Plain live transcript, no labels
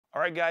All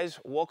right, guys,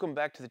 welcome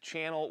back to the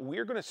channel.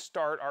 We're going to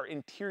start our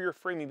interior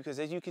framing because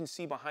as you can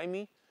see behind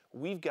me,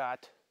 we've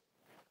got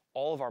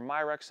all of our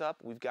Myrex up.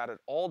 We've got it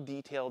all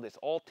detailed. It's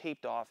all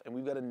taped off, and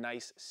we've got a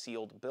nice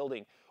sealed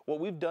building. What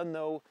we've done,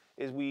 though,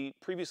 is I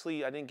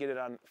didn't get it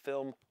on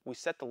film, we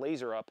set the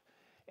laser up,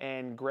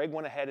 and Greg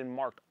went ahead and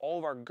marked all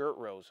of our girt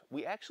rows.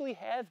 We actually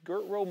have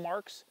girt row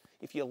marks.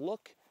 If you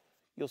look,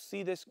 you'll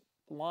see this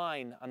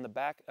line on the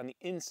back, on the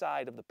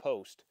inside of the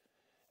post.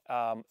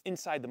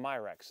 Inside the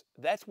Myrex.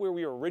 That's where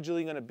we were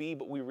originally going to be,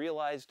 but we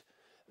realized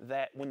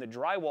that when the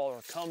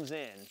drywaller comes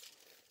in,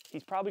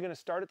 he's probably going to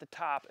start at the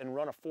top and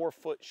run a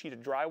 4-foot sheet of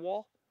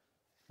drywall.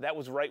 That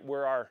was right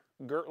where our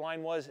girt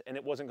line was, and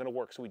it wasn't going to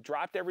work. So we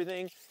dropped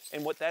everything,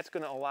 and what that's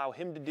going to allow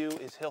him to do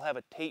is he'll have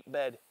a tape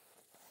bed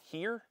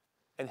here,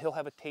 and he'll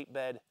have a tape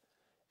bed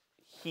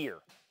here.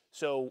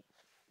 So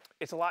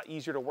it's a lot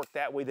easier to work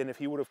that way than if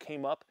he would have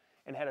came up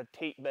and had a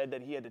tape bed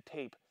that he had to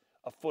tape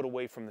a foot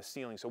away from the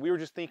ceiling. So we were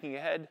just thinking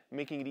ahead,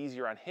 making it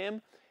easier on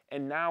him.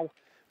 And now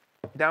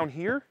down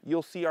here,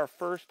 you'll see our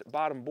first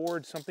bottom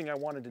board. Something I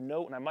wanted to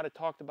note, and I might have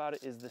talked about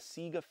it, is the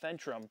Siga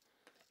Fentrum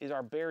is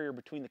our barrier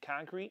between the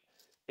concrete.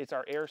 It's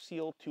our air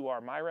seal to our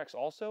Myrex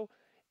also,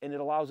 and it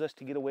allows us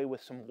to get away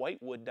with some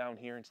white wood down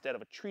here instead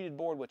of a treated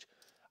board, which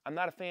I'm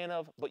not a fan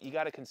of, but you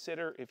got to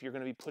consider if you're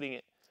going to be putting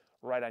it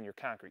right on your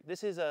concrete.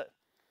 This is a,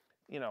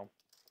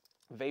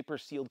 vapor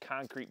sealed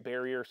concrete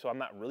barrier, so I'm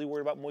not really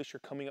worried about moisture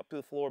coming up to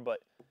the floor,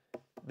 but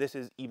this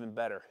is even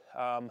better.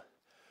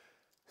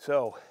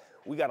 So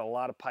we got a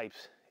lot of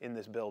pipes in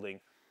this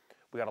building.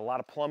 We got a lot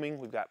of plumbing.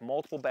 We've got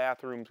multiple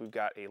bathrooms. We've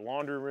got a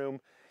laundry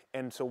room.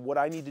 And so what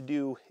I need to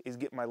do is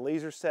get my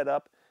laser set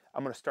up.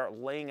 I'm going to start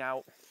laying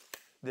out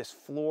this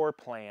floor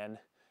plan,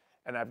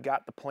 and I've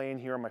got the plan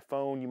here on my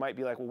phone. You might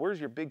be like, well, where's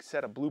your big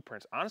set of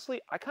blueprints? Honestly,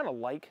 I kind of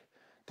like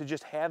to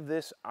just have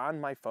this on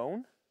my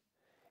phone,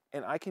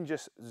 and I can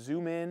just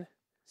zoom in,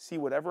 see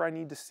whatever I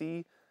need to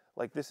see.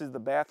 Like this is the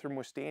bathroom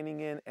we're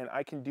standing in, and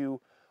I can do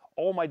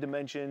all my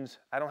dimensions.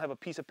 I don't have a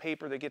piece of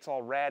paper that gets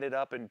all ratted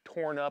up and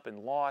torn up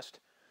and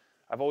lost.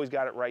 I've always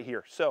got it right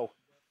here. So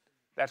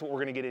that's what we're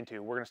gonna get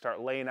into. We're gonna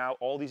start laying out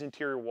all these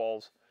interior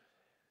walls,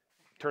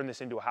 turn this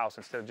into a house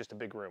instead of just a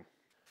big room.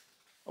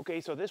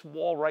 Okay, so this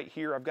wall right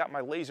here, I've got my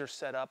laser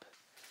set up,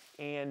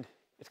 and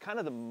it's kind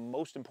of the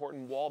most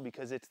important wall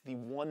because it's the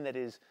one that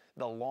is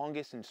the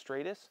longest and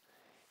straightest.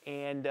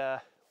 And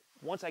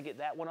once I get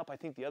that one up, I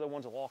think the other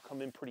ones will all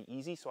come in pretty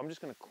easy. So I'm just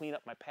going to clean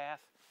up my path.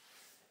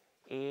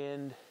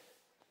 And,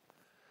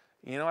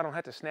 I don't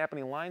have to snap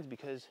any lines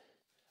because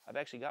I've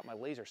actually got my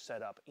laser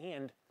set up.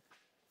 And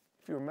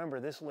if you remember,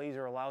 this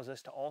laser allows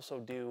us to also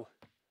do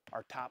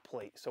our top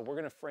plate. So we're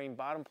going to frame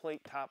bottom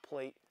plate, top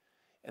plate,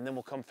 and then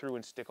we'll come through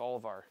and stick all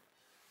of our,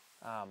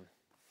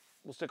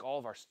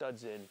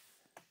 studs in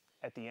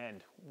at the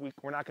end. We're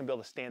not going to be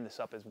able to stand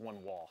this up as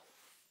one wall.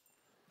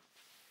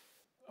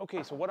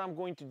 Okay, so what I'm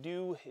going to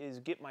do is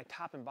get my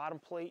top and bottom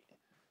plate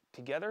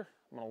together.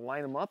 I'm going to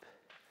line them up,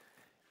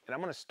 and I'm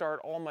going to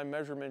start all my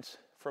measurements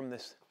from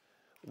this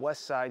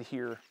west side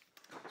here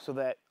so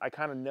that I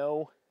kind of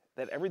know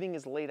that everything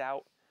is laid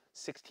out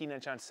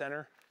 16-inch on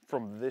center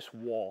from this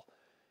wall.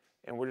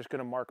 And we're just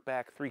going to mark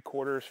back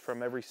 3/4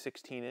 from every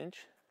 16-inch.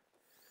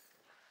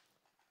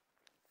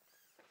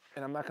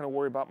 And I'm not going to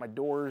worry about my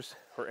doors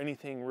or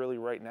anything really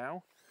right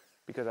now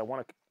because I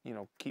want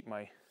to, keep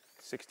my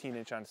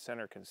 16-inch on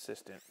center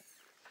consistent.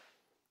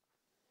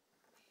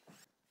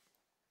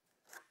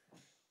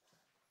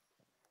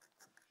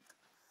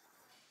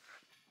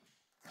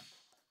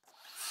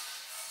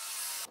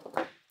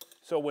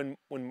 So when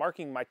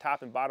marking my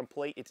top and bottom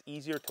plate, it's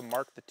easier to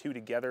mark the two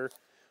together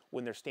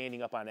when they're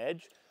standing up on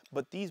edge,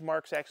 but these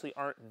marks actually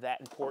aren't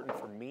that important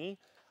for me.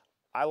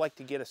 I like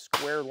to get a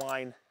square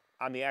line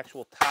on the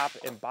actual top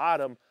and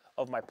bottom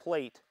of my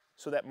plate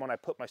so that when I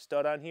put my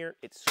stud on here,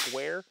 it's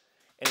square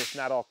and it's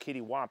not all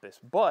kitty-wampus.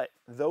 But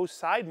those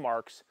side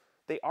marks,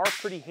 they are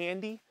pretty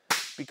handy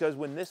because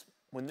when this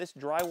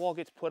drywall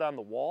gets put on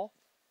the wall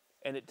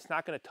and it's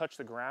not going to touch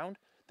the ground,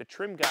 the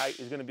trim guy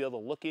is going to be able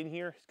to look in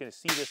here, he's going to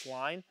see this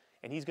line,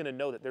 and he's going to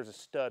know that there's a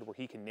stud where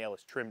he can nail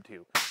his trim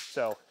to.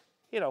 So,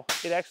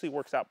 it actually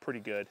works out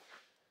pretty good.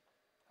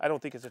 I don't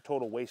think it's a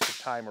total waste of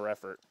time or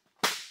effort.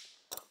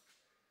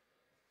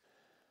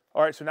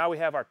 All right, so now we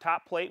have our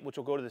top plate, which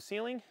will go to the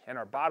ceiling, and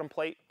our bottom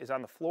plate is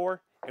on the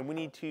floor. And we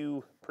need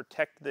to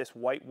protect this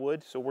white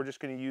wood, so we're just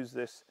going to use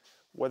this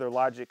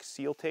WeatherLogic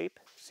seal tape,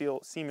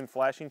 Seaman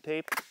flashing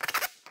tape.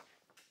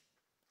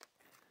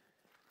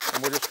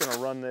 And we're just going to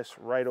run this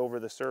right over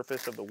the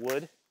surface of the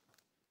wood.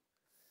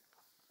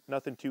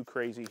 Nothing too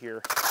crazy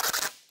here.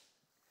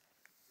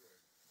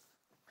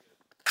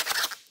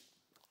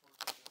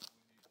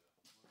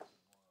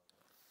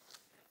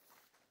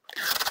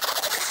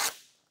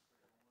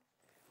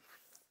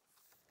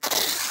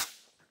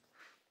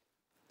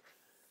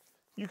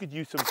 You could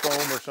use some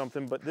foam or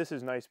something, but this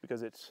is nice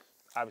because it's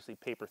obviously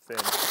paper thin,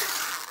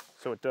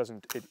 so it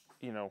doesn't,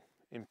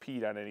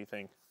 impede on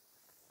anything.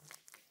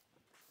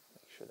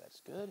 Make sure that's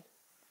good.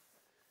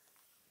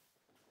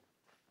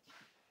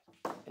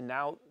 And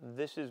now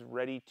this is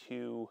ready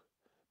to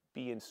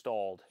be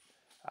installed.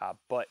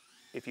 But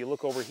if you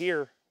look over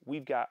here,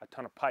 we've got a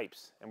ton of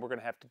pipes, and we're going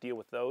to have to deal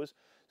with those.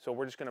 So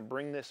we're just going to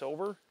bring this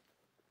over.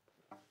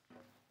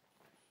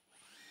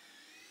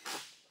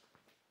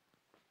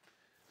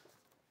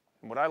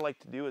 And what I like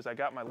to do is I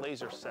got my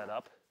laser set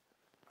up.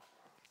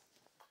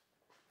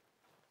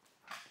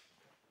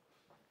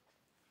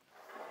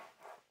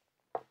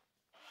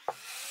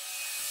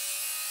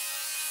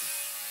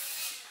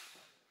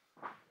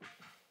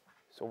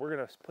 So we're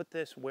going to put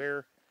this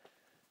where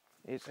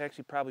it's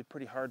actually probably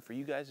pretty hard for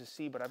you guys to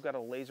see, but I've got a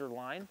laser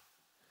line.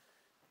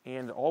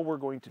 And all we're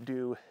going to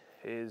do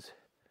is,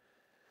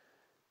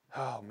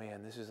 oh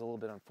man, this is a little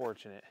bit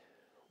unfortunate.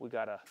 We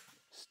got a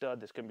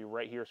stud that's going to be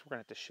right here, so we're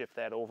going to have to shift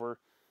that over.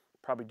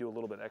 Probably do a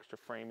little bit extra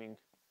framing.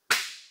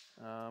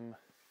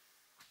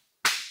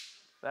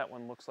 That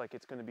one looks like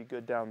it's going to be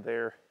good down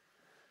there.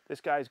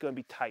 This guy's going to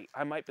be tight.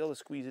 I might be able to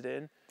squeeze it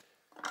in.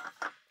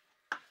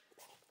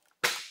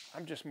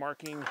 I'm just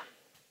marking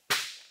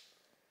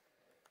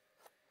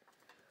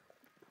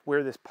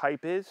where this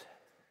pipe is,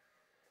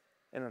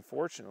 and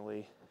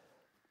unfortunately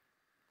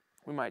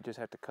we might just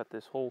have to cut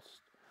this whole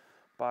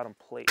bottom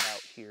plate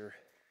out here.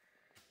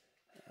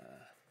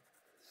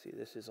 See,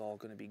 this is all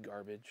going to be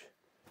garbage.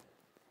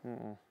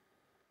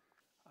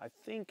 I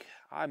think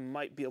I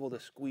might be able to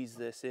squeeze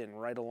this in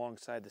right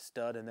alongside the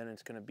stud, and then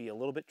it's going to be a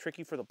little bit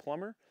tricky for the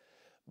plumber,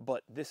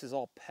 but this is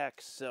all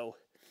PEX, so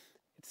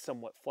it's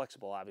somewhat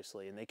flexible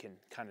obviously, and they can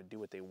kind of do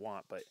what they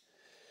want. But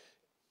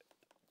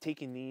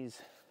taking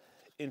these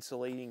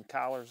insulating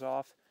collars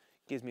off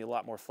gives me a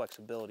lot more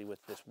flexibility with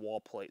this wall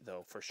plate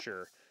though, for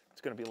sure. It's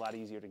going to be a lot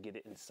easier to get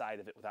it inside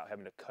of it without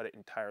having to cut it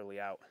entirely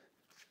out.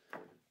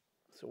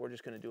 So we're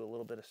just going to do a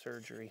little bit of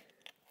surgery.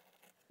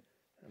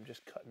 I'm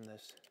just cutting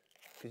this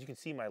because you can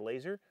see my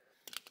laser.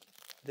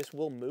 This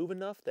will move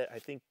enough that I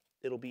think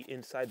it'll be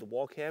inside the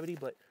wall cavity,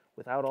 but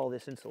without all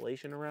this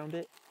insulation around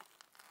it,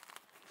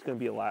 it's going to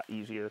be a lot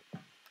easier.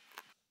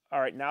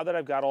 All right, now that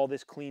I've got all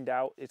this cleaned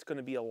out, it's going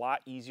to be a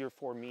lot easier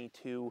for me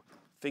to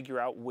figure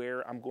out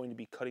where I'm going to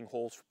be cutting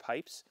holes for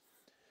pipes.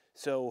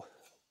 So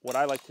what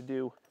I like to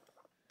do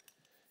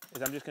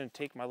is I'm just going to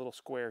take my little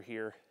square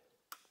here,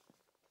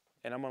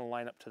 and I'm going to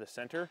line up to the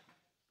center,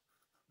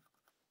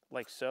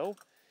 like so.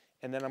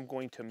 And then I'm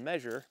going to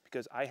measure,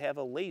 because I have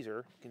a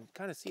laser. You can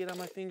kind of see it on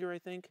my finger, I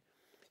think.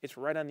 It's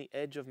right on the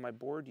edge of my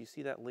board. Do you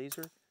see that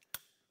laser?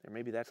 Or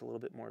maybe that's a little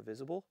bit more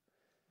visible.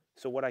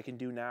 So what I can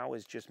do now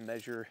is just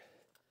measure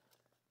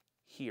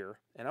here.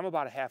 And I'm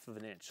about 1/2 of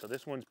an inch. So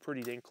this one's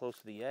pretty dang close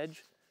to the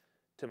edge,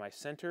 to my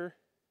center.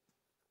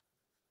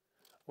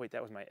 Wait,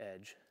 that was my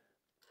edge.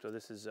 So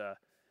this is,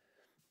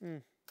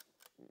 let's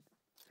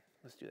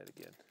do that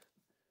again.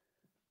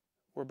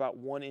 We're about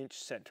 1 inch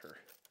center.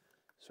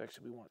 So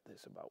actually we want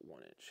this about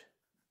 1 inch.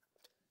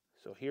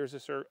 So here's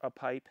a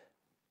pipe.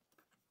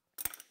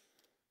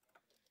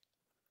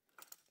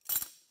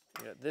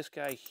 We got this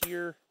guy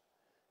here.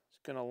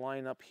 It's gonna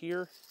line up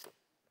here.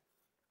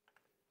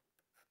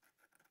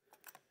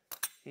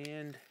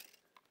 And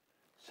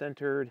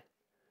centered,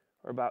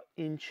 or about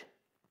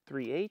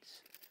 1.3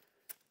 inches.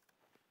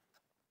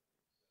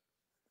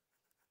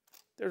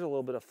 There's a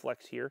little bit of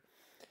flex here.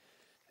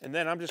 And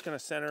then I'm just gonna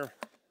center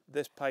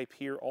this pipe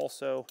here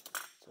also.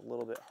 It's a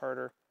little bit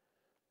harder.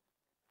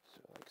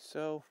 So like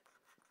so.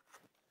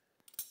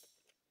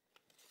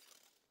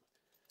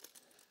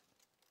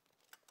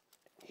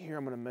 Here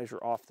I'm going to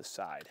measure off the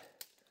side.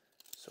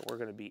 So we're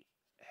going to be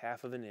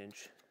 1/2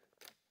 inch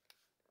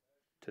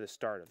to the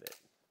start of it.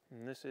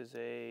 And this is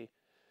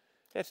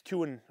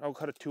I'll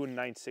cut a 2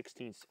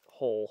 9/16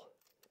 hole.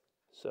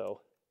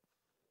 So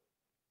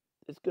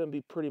it's going to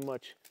be pretty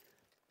much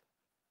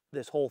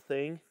this whole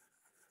thing,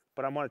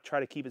 but I'm going to try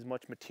to keep as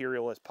much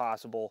material as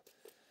possible.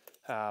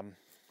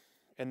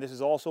 And this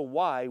is also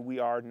why we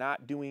are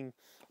not doing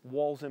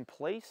walls in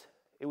place.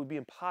 It would be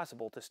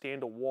impossible to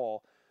stand a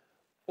wall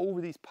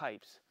over these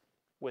pipes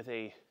with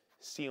a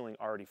ceiling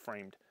already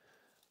framed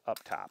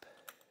up top.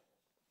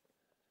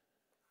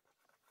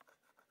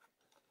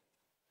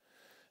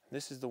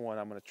 This is the one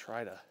I'm going to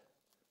try to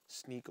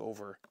sneak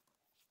over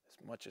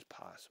as much as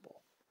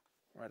possible,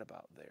 right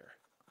about there.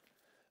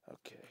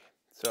 Okay,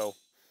 so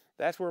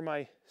that's where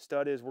my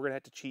stud is. We're going to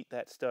have to cheat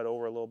that stud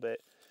over a little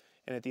bit.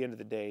 And at the end of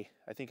the day,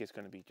 I think it's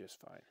going to be just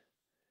fine.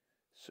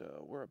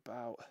 So we're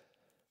about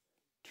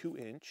 2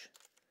 inch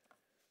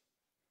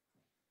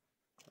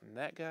on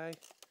that guy,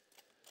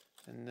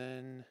 and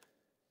then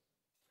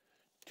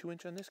 2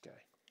 inch on this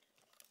guy.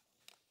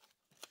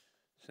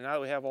 So now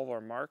that we have all of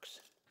our marks,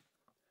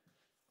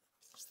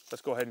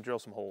 let's go ahead and drill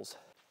some holes.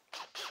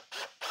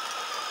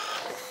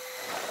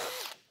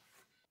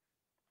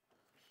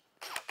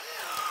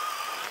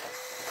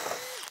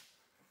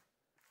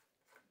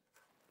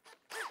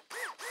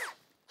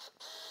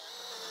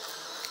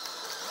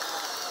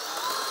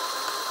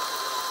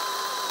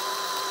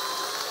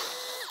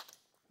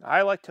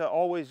 I like to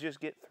always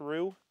just get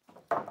through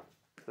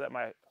so that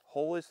my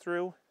hole is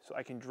through, so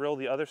I can drill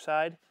the other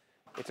side.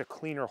 It's a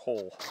cleaner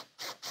hole.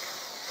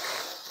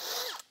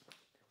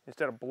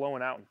 Instead of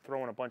blowing out and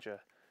throwing a bunch of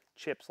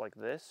chips like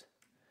this,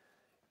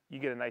 you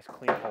get a nice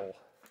clean hole,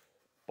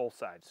 both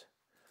sides.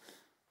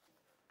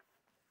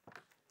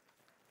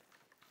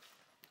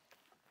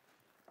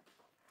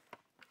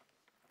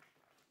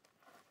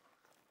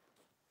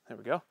 There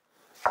we go.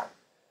 There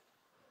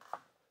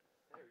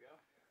we go.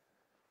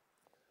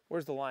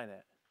 Where's the line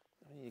at?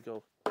 I need to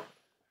go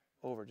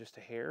over just a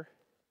hair.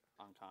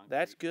 On concrete.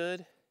 That's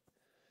good.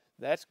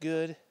 That's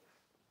good.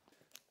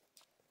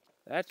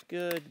 That's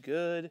good.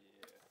 Good.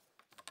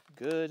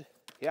 Yeah. Good.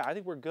 Yeah, I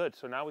think we're good.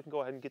 So now we can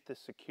go ahead and get this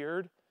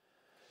secured.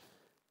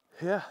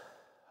 Yeah,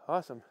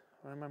 awesome.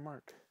 Right on my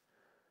mark.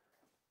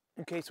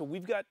 Okay, so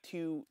we've got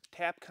to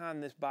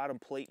Tapcon this bottom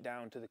plate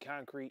down to the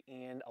concrete,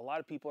 and a lot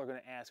of people are going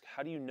to ask,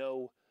 how do you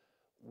know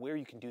where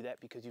you can do that?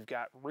 Because you've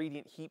got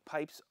radiant heat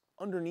pipes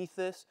underneath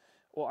this.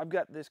 Well, I've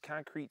got this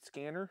concrete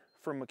scanner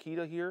from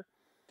Makita here.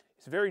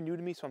 It's very new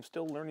to me, so I'm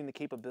still learning the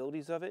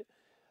capabilities of it,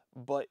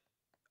 but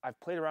I've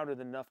played around with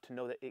it enough to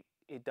know that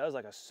it does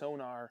like a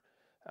sonar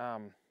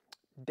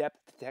depth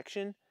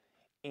detection,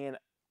 and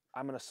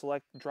I'm going to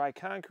select dry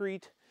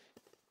concrete,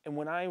 and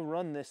when I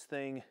run this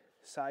thing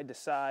side to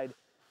side,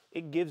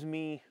 it gives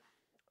me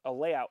a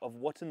layout of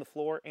what's in the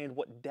floor and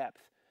what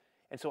depth.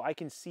 And so I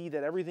can see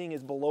that everything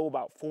is below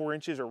about 4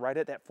 inches or right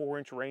at that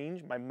 4-inch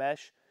range, my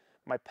mesh,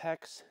 my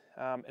PEX,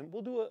 and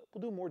we'll do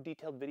a more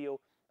detailed video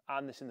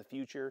on this in the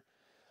future.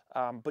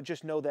 But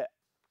just know that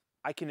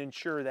I can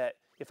ensure that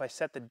if I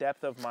set the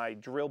depth of my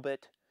drill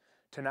bit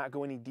to not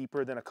go any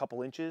deeper than a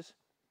couple inches,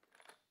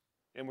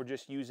 and we're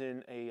just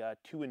using a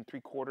 2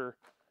 3/4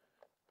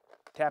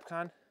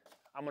 Tapcon,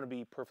 I'm going to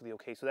be perfectly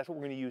okay. So that's what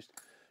we're going to use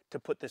to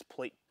put this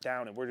plate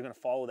down, and we're going to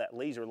follow that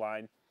laser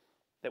line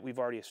that we've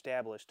already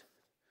established.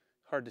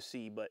 Hard to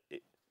see, but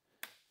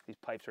these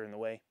pipes are in the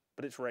way,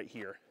 but it's right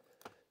here.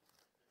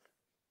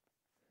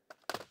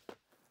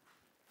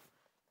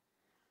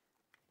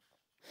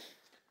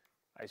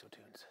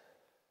 Isotunes,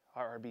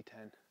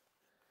 RRB10.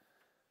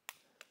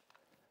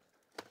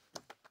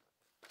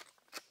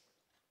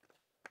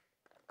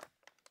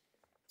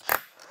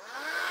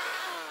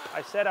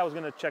 I said I was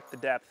going to check the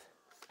depth.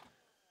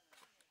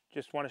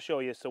 Just want to show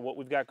you. So what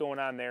we've got going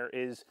on there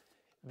is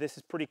this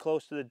is pretty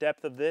close to the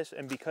depth of this,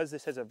 and because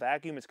this has a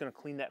vacuum, it's going to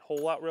clean that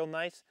hole out real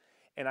nice,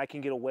 and I can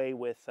get away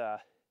with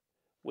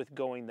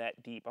going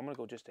that deep. I'm going to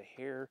go just a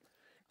hair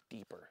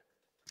deeper.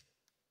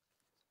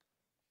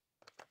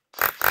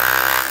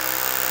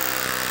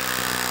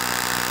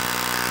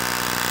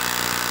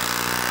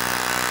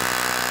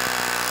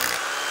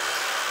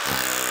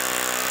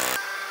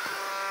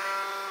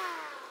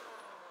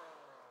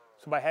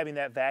 So by having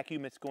that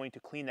vacuum, it's going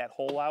to clean that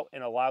hole out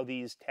and allow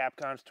these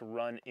Tapcons to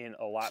run in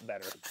a lot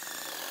better.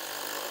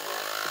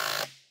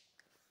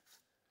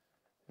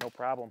 No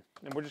problem.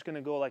 And we're just going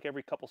to go like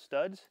every couple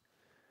studs.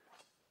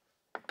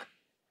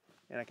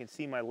 And I can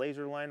see my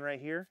laser line right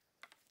here.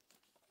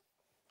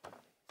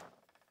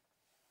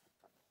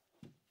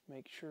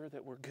 Make sure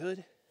that we're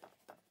good.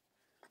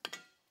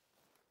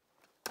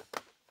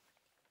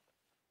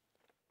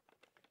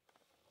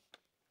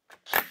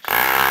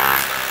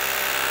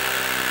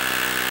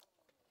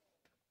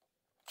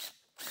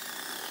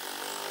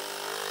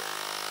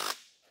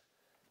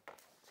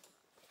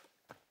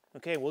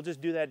 Okay, we'll just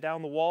do that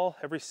down the wall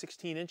every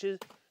 16 inches,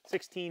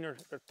 16 or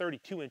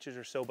 32 inches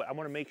or so, but I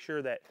want to make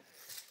sure that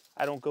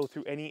I don't go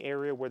through any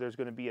area where there's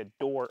going to be a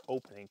door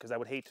opening, because I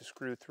would hate to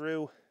screw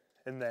through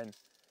and then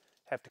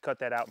have to cut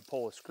that out and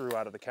pull a screw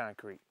out of the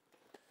concrete.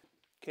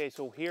 Okay,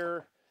 so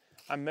here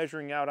I'm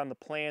measuring out on the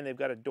plan. They've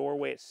got a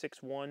doorway at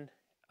 6'1".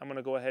 I'm going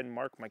to go ahead and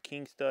mark my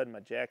king stud,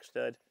 my jack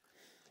stud,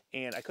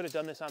 and I could have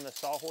done this on the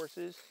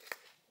sawhorses,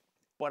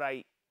 but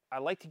I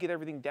like to get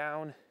everything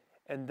down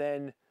and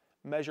then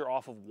measure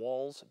off of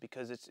walls,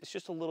 because it's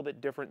just a little bit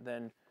different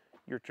than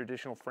your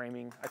traditional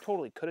framing. I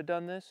totally could have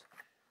done this.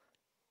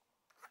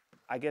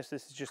 I guess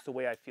this is just the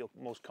way I feel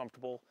most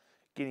comfortable,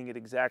 getting it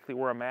exactly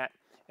where I'm at,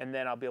 and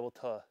then I'll be able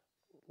to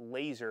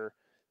laser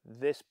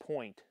this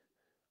point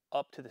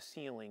up to the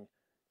ceiling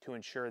to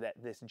ensure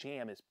that this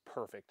jamb is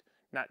perfect,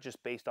 not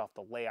just based off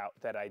the layout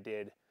that I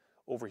did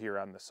over here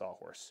on the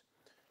sawhorse.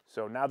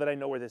 So now that I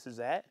know where this is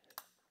at,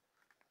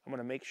 I'm going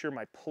to make sure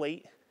my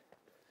plate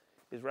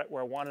is right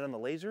where I want it on the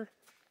laser.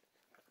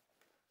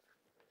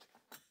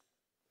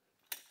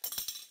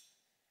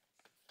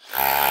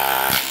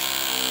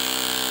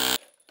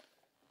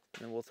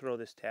 And we'll throw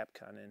this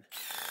Tapcon in.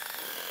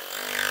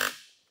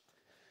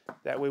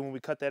 That way when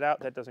we cut that out,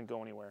 that doesn't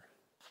go anywhere.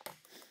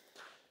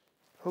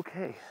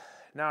 Okay,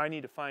 now I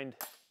need to find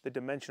the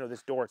dimension of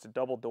this door. It's a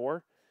double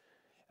door.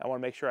 I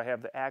want to make sure I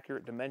have the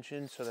accurate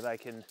dimension so that I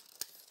can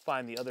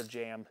find the other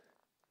jamb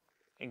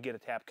and get a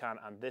Tapcon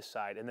on this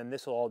side, and then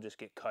this will all just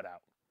get cut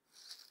out.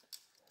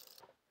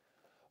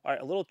 All right,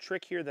 a little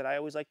trick here that I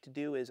always like to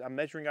do is I'm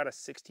measuring out a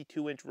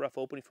 62-inch rough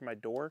opening for my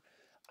door.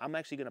 I'm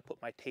actually going to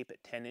put my tape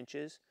at 10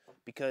 inches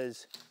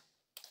because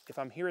if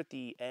I'm here at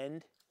the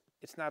end,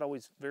 it's not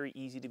always very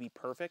easy to be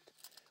perfect,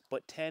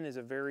 but 10 is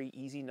a very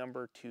easy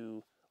number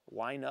to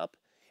line up,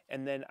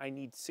 and then I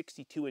need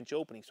 62-inch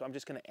opening, so I'm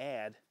just going to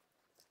add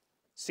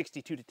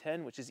 62 to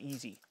 10, which is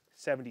easy,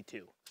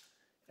 72.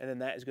 And then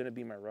that is going to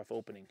be my rough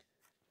opening.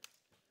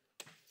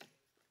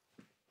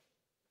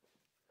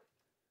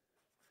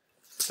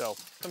 So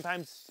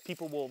sometimes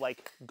people will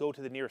like go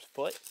to the nearest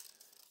foot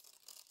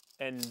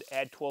and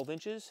add 12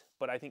 inches,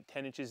 but I think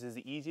 10 inches is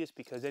the easiest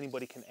because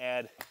anybody can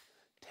add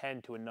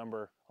 10 to a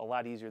number a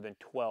lot easier than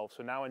 12.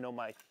 So now I know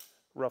my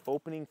rough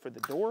opening for the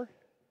door.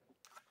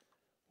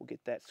 We'll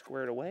get that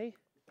squared away,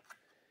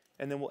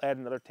 and then we'll add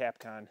another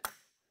Tapcon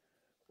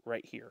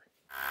right here.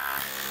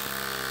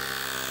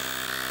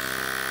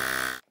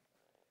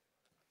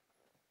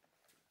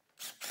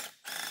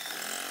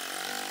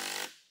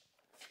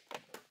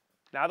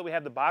 Now that we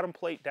have the bottom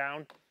plate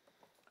down,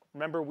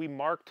 remember we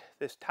marked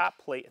this top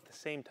plate at the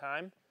same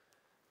time.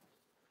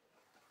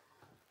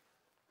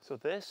 So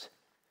this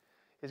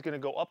is going to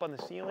go up on the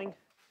ceiling.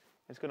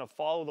 It's going to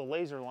follow the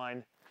laser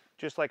line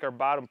just like our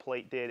bottom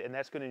plate did, and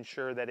that's going to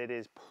ensure that it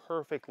is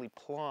perfectly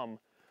plumb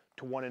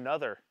to one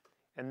another.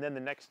 And then the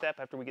next step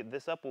after we get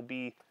this up will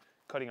be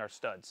cutting our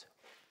studs.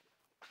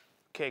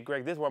 Okay,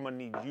 Greg, this is where I'm going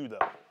to need you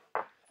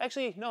though.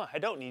 Actually, no, I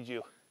don't need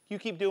you. You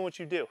keep doing what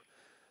you do.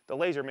 The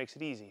laser makes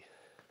it easy.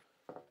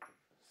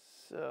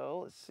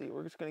 So let's see,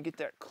 we're just going to get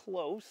that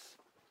close.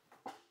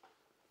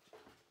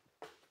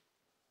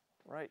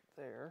 Right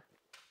there.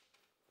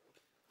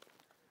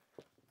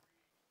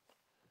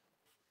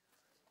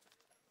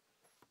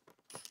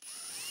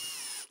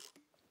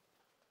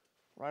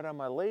 Right on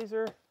my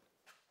laser.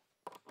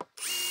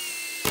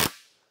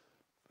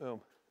 Boom.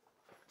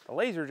 The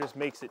laser just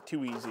makes it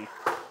too easy.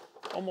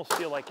 Almost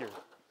feel like you're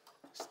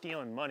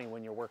stealing money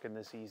when you're working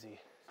this easy.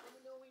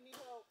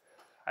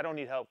 I don't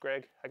need help,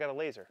 Greg. I got a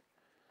laser.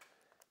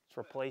 It's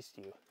replaced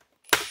you.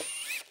 Eventually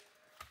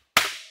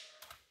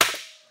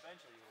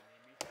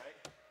you'll need me, right?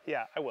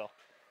 Yeah, I will.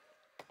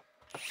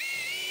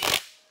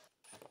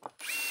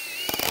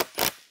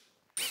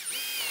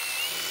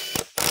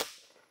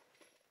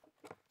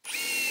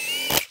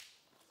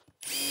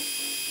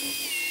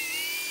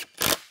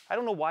 I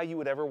don't know why you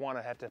would ever want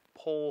to have to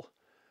pull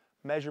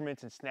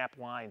measurements and snap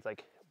lines.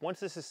 Like, once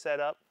this is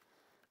set up,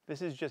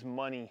 this is just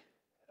money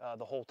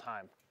the whole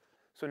time.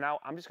 So now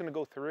I'm just going to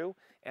go through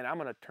and I'm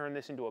going to turn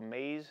this into a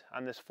maze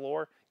on this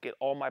floor, get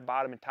all my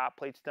bottom and top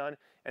plates done,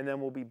 and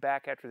then we'll be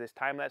back after this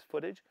time-lapse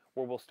footage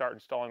where we'll start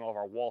installing all of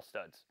our wall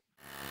studs.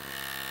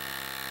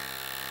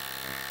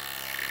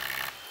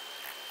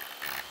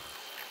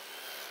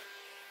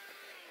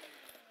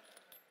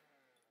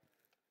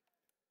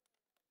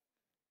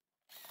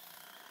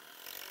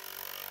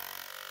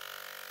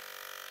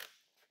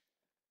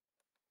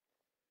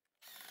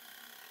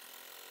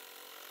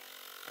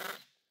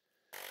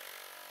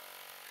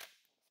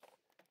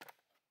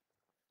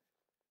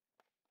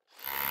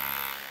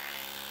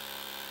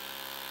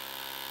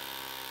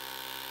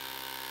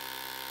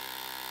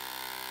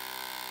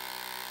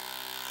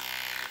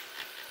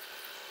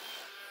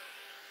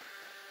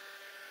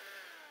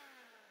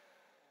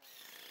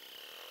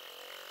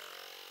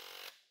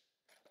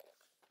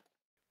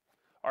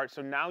 All right,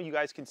 so now you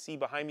guys can see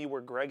behind me where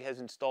Greg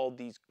has installed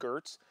these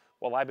girts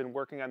while I've been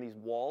working on these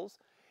walls.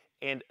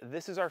 And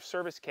this is our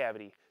service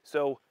cavity.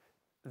 So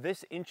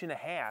this 1.5 inches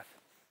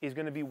is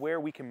going to be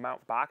where we can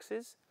mount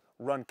boxes,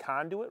 run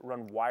conduit,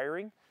 run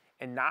wiring,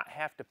 and not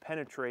have to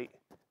penetrate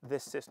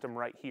this system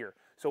right here.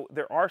 So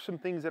there are some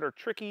things that are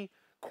tricky.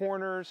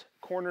 Corners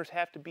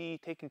have to be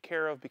taken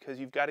care of because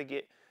you've got to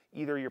get,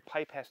 either your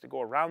pipe has to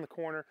go around the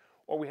corner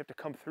or we have to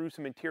come through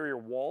some interior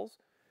walls.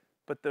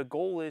 But the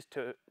goal is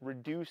to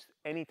reduce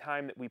any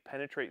time that we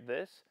penetrate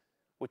this,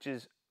 which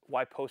is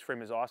why post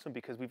frame is awesome,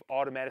 because we've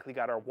automatically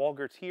got our wall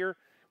girts here,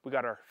 we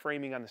got our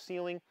framing on the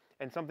ceiling,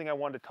 and something I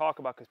wanted to talk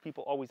about because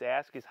people always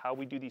ask is how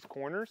we do these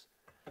corners.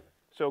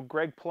 So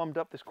Greg plumbed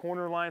up this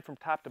corner line from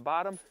top to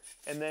bottom,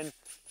 and then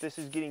this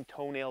is getting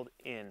toe-nailed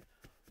in.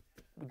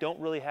 We don't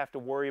really have to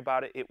worry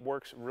about it. It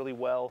works really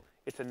well.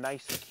 It's a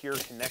nice, secure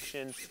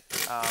connection,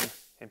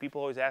 and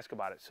people always ask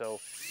about it. So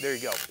there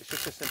you go. It's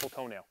just a simple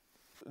toenail.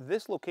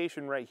 This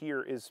location right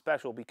here is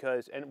special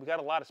because, and we got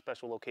a lot of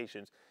special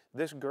locations,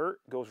 this girt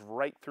goes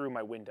right through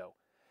my window.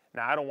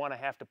 Now I don't want to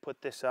have to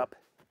put this up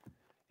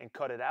and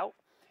cut it out,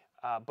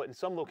 but in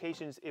some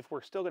locations, if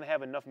we're still going to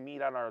have enough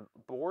meat on our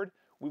board,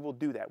 we will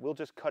do that. We'll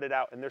just cut it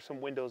out, and there's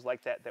some windows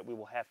like that that we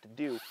will have to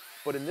do.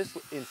 But in this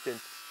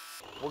instance,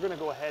 we're going to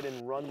go ahead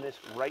and run this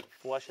right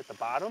flush at the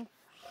bottom,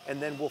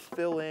 and then we'll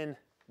fill in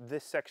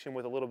this section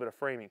with a little bit of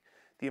framing.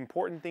 The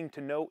important thing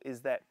to note is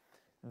that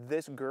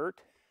this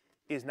girt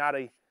is not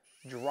a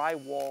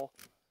drywall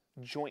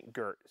joint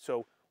girt.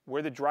 So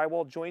where the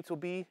drywall joints will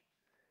be,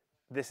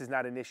 this is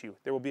not an issue.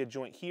 There will be a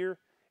joint here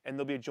and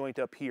there'll be a joint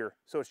up here.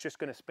 So it's just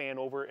gonna span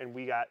over, and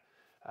we got,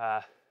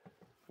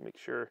 make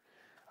sure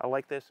I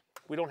like this.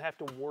 We don't have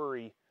to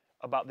worry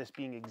about this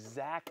being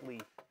exactly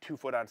 2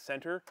 foot on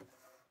center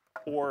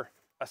or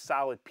a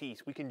solid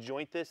piece. We can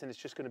joint this and it's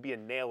just gonna be a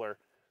nailer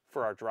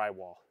for our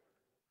drywall.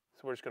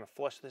 So we're just gonna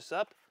flush this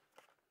up.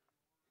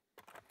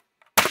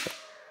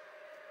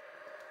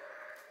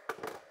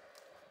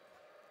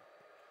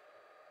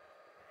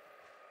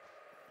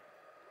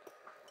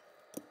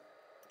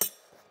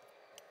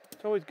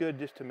 It's always good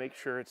just to make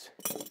sure it's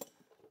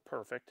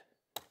perfect.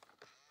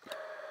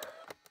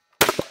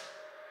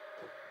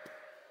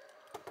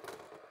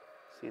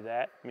 See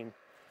that? I mean,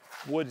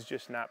 Wood's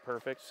just not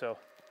perfect, so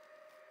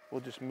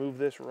we'll just move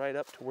this right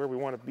up to where we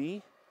want to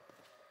be.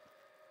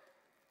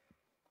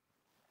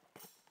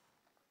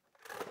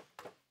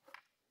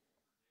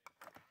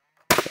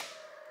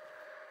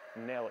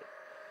 Nail it.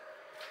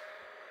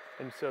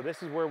 And so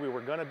this is where we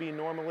were gonna be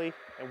normally,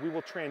 and we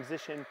will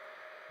transition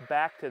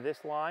back to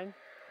this line.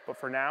 But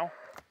for now,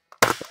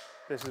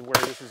 this is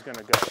where this is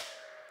gonna go.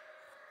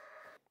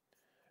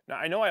 Now,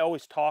 I know I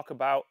always talk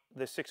about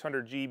the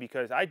 600G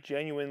because I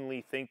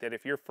genuinely think that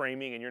if you're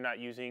framing and you're not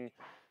using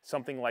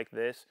something like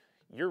this,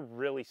 you're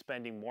really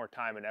spending more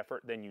time and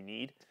effort than you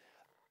need.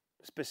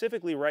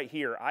 Specifically right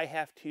here,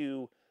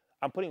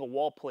 I'm putting a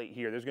wall plate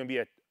here. There's gonna be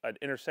an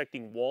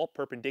intersecting wall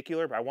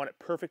perpendicular, but I want it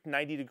perfect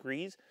 90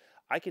 degrees.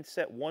 I can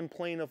set one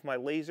plane of my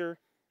laser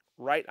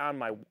right on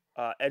my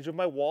edge of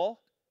my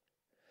wall.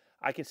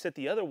 I can set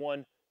the other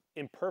one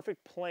in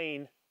perfect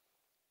plane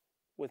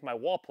with my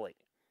wall plate,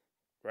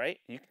 right?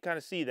 You can kind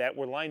of see that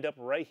we're lined up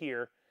right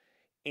here.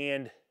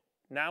 And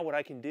now what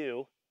I can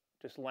do,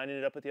 just lining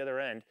it up at the other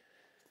end,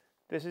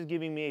 this is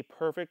giving me a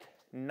perfect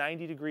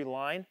 90-degree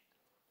line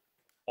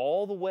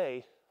all the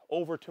way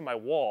over to my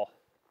wall.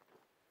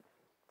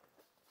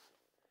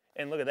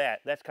 And look at that,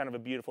 that's kind of a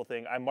beautiful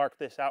thing. I marked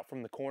this out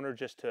from the corner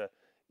just to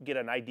get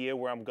an idea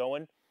where I'm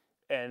going.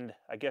 And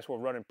I guess we're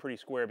running pretty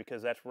square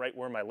because that's right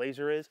where my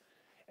laser is.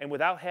 And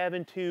without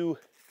having to,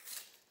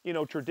 you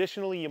know,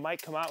 traditionally you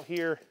might come out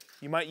here,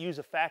 you might use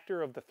a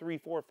factor of the 3,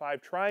 4,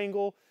 5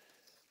 triangle,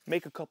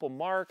 make a couple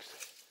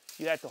marks.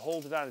 You have to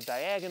hold it on a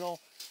diagonal.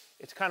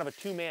 It's kind of a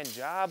two-man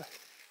job,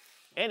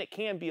 and it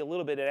can be a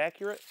little bit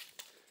inaccurate.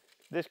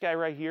 This guy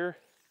right here,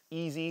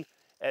 easy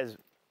as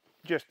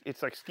just,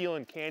 it's like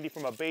stealing candy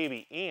from a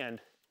baby. And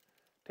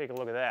take a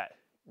look at that.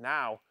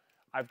 Now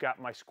I've got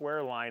my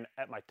square line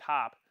at my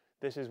top.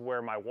 This is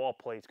where my wall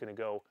plate's gonna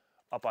go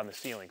up on the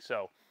ceiling.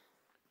 So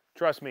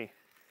trust me,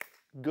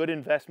 good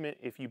investment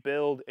if you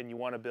build and you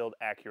wanna build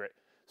accurate.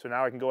 So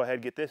now I can go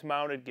ahead, get this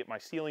mounted, get my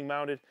ceiling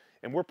mounted,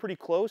 and we're pretty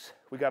close.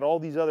 We got all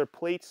these other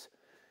plates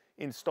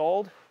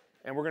installed,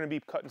 and we're gonna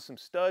be cutting some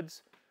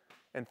studs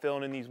and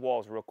filling in these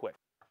walls real quick.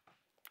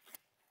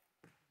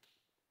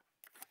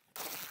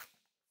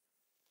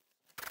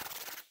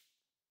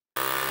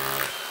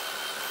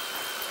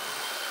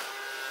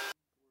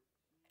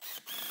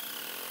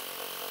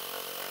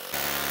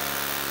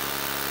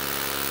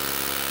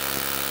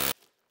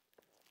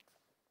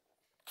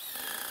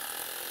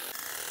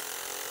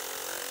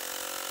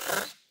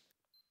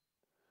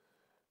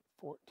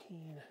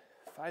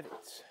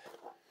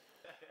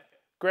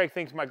 Greg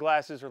thinks my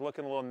glasses are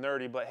looking a little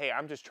nerdy, but hey,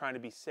 I'm just trying to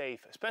be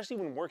safe, especially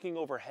when working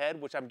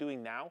overhead, which I'm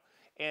doing now.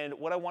 And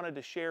what I wanted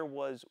to share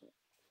was,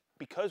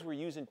 because we're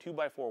using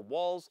 2x4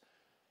 walls,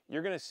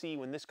 you're gonna see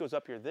when this goes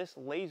up here, this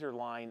laser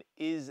line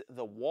is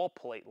the wall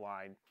plate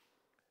line.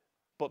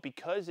 But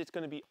because it's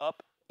gonna be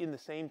up in the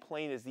same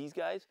plane as these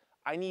guys,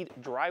 I need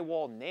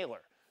drywall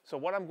nailer. So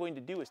what I'm going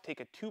to do is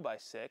take a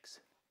 2x6,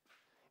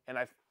 and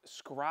I've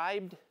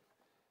scribed,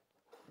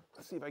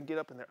 let's see if I can get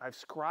up in there. I've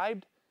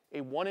scribed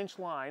a 1-inch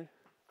line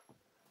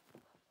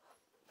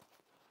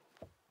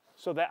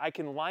so that I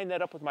can line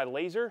that up with my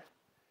laser.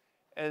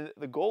 And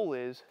the goal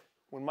is,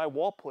 when my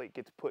wall plate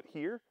gets put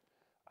here,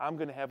 I'm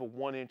gonna have a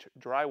 1-inch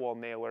drywall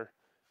nailer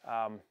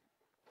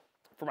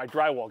for my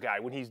drywall guy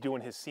when he's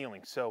doing his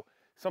ceiling. So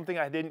something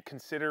I didn't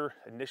consider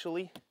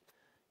initially.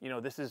 You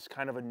know, this is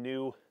kind of a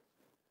new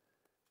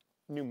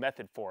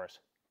method for us.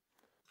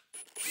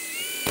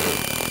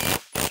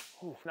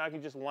 Ooh, now I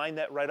can just line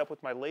that right up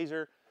with my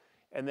laser,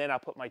 and then I'll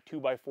put my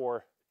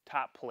 2x4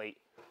 top plate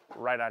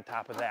right on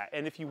top of that.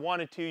 And if you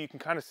wanted to, you can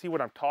kind of see what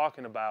I'm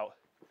talking about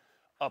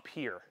up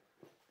here.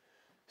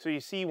 So you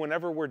see,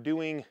 whenever we're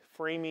doing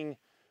framing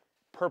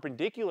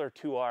perpendicular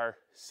to our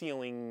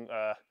ceiling,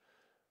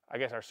 I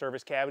guess our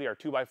service cavity, our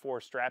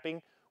 2x4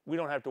 strapping, we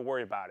don't have to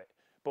worry about it.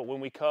 But when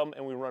we come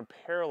and we run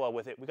parallel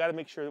with it, we got to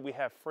make sure that we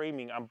have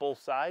framing on both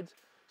sides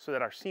so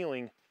that our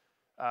ceiling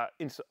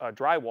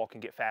drywall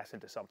can get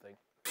fastened to something.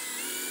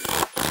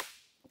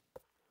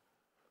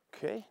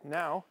 Okay,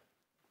 now,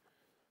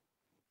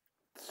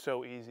 it's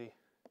so easy.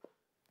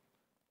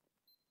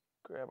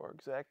 Grab our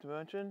exact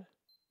dimension,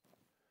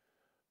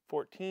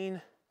 14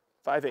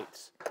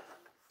 5/8.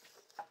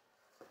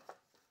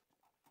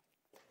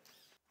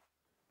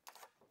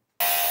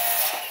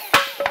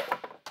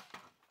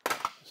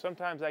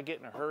 Sometimes I get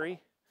in a hurry,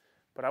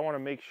 but I want to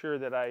make sure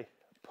that I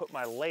put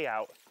my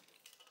layout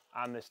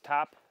on this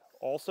top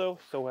also,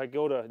 so when I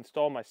go to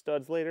install my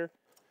studs later,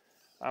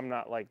 I'm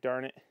not like,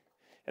 darn it.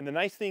 And the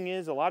nice thing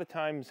is, a lot of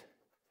times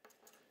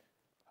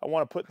I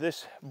want to put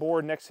this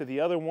board next to the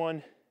other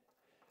one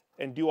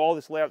and do all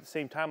this layout at the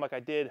same time, like I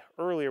did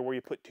earlier, where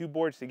you put two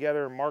boards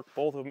together and mark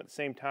both of them at the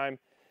same time.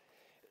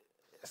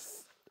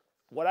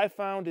 What I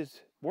found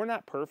is we're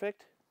not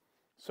perfect.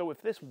 So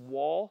if this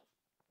wall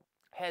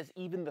has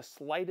even the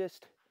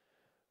slightest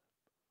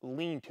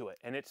lean to it,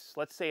 and it's,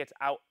 let's say it's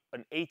out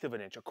 1/8 of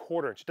an inch,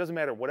 1/4 inch, it doesn't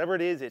matter, whatever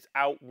it is, it's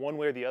out one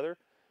way or the other,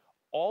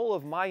 all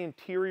of my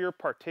interior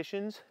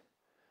partitions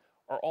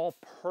are all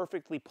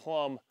perfectly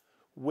plumb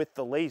with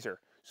the laser.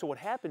 So what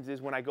happens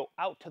is when I go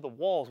out to the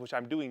walls, which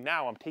I'm doing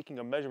now, I'm taking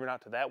a measurement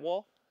out to that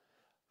wall.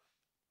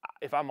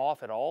 If I'm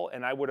off at all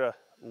and I were to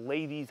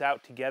lay these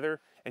out together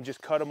and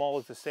just cut them all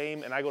as the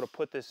same and I go to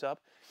put this up,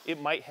 it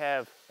might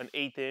have an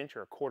 1/8 inch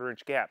or a 1/4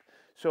 inch gap.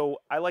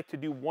 So I like to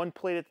do one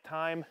plate at a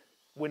time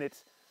when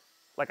it's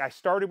like I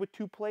started with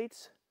 2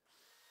 plates,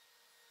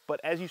 but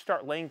as you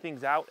start laying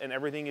things out and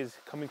everything is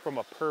coming from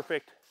a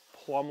perfect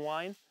plumb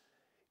line,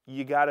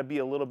 you gotta be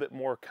a little bit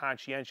more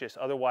conscientious.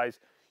 Otherwise,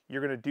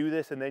 you're gonna do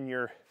this and then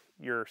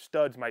your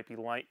studs might be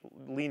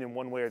leaning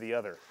one way or the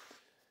other.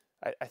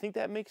 I think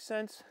that makes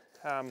sense.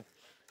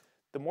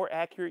 The more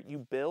accurate you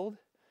build,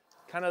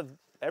 kind of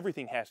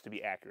everything has to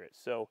be accurate.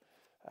 So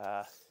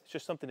it's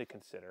just something to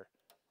consider.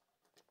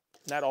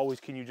 Not always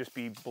can you just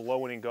be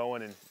blowing and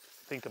going and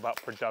think about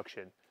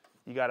production.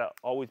 You gotta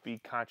always be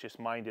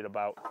conscious-minded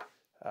about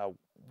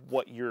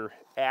what your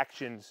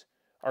actions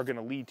are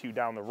gonna lead to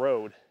down the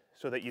road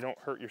so that you don't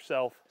hurt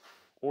yourself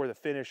or the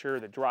finisher,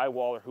 the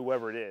drywall, or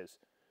whoever it is.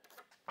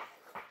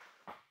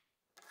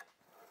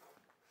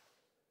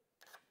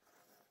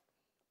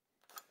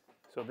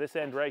 So this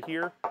end right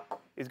here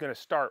is going to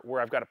start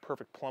where I've got a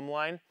perfect plumb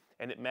line,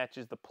 and it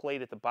matches the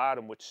plate at the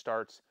bottom, which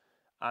starts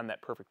on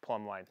that perfect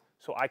plumb line.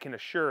 So I can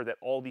assure that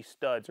all these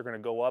studs are going to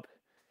go up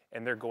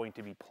and they're going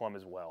to be plumb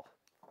as well.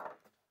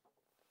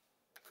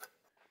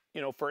 You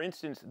know, for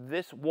instance,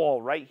 this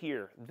wall right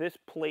here, this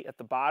plate at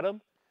the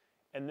bottom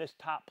and this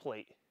top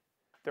plate,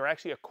 they're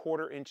actually a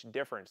 1/4 inch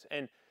difference.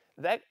 And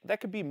that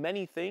could be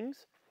many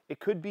things. It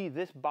could be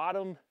this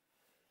bottom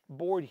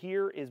board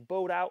here is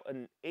bowed out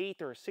an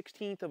 1/8 or a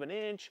 1/16 of an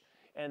inch,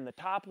 and the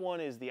top one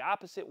is the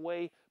opposite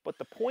way. But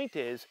the point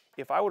is,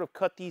 if I would have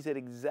cut these at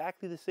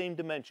exactly the same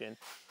dimension,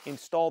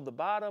 installed the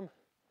bottom,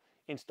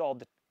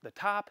 installed the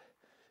top,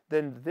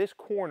 then this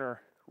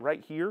corner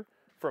right here,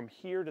 from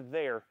here to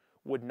there,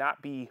 would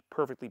not be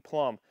perfectly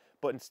plumb.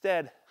 But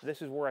instead,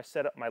 this is where I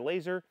set up my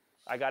laser.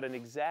 I got an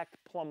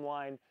exact plumb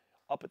line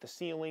up at the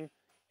ceiling,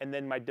 and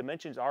then my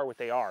dimensions are what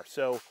they are.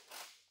 So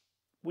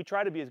we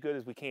try to be as good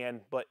as we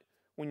can, but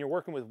when you're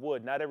working with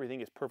wood, not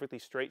everything is perfectly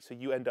straight, so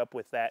you end up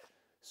with that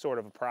sort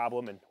of a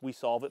problem, and we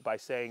solve it by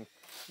saying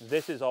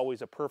this is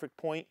always a perfect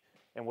point,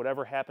 and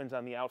whatever happens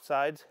on the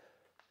outsides,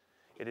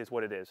 it is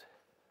what it is.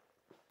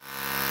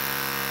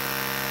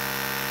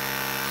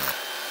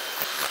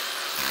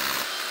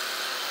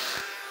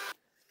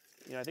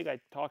 You know, I think I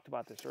talked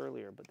about this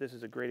earlier, but this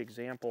is a great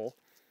example,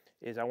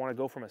 is I want to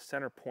go from a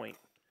center point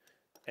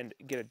and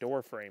get a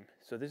door frame.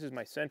 So this is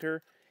my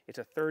center. It's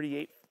a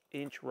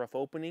 38-inch rough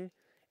opening,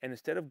 and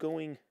instead of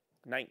going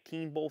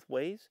 19 both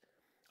ways,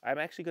 I'm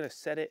actually going to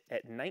set it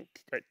at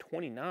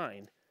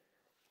 29,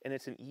 and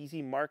it's an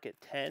easy mark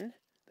at 10.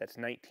 That's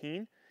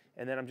 19,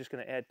 and then I'm just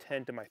going to add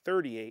 10 to my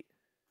 38,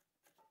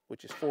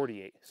 which is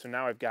 48. So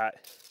now I've got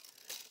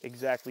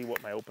exactly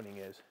what my opening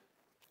is.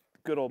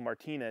 Good old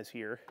Martinez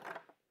here.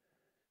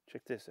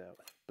 Check this out.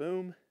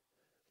 Boom.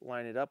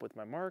 Line it up with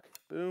my mark.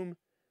 Boom.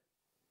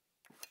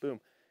 Boom.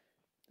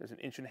 There's an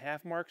 1.5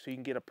 inch mark, so you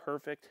can get a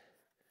perfect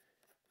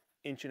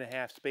 1.5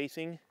 inch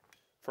spacing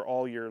for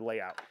all your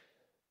layout.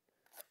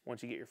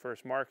 Once you get your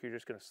first mark, you're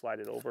just going to slide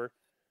it over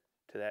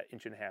to that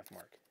 1.5 inch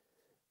mark.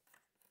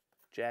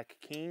 Jack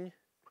King,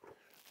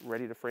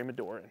 ready to frame a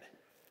door in.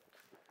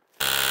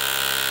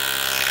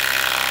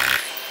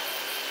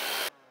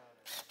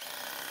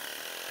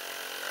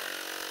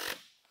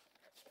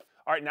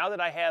 All right, now that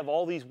I have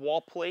all these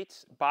wall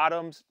plates,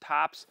 bottoms,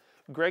 tops,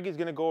 Greg is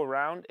going to go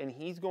around and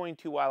he's going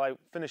to, while I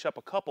finish up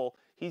a couple,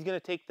 he's going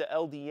to take the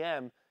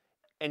LDM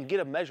and get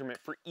a measurement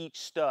for each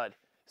stud.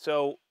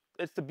 So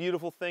it's the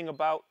beautiful thing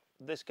about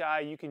this guy.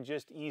 You can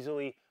just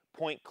easily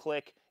point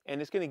click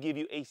and it's going to give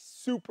you a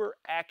super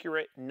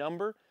accurate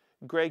number.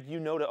 Greg, you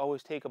know to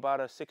always take about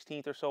a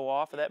 1/16 or so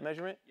off of that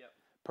measurement? Yep.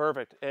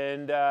 Perfect.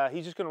 And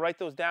he's just going to write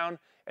those down,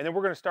 and then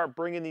we're going to start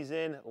bringing these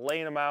in,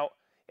 laying them out,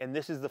 and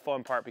this is the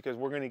fun part because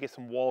we're going to get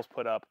some walls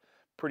put up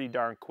pretty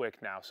darn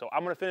quick now. So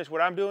I'm going to finish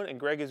what I'm doing, and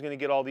Greg is going to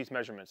get all these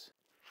measurements.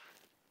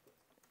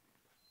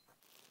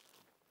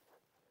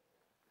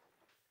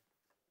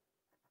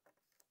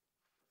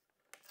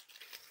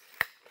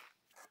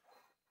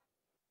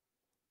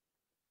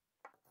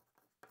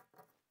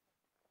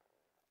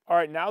 All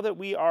right, now that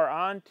we are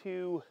on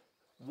to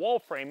wall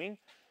framing,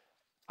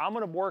 I'm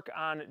going to work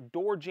on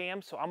door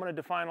jambs. So I'm going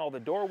to define all the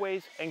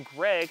doorways, and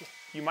Greg,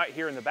 you might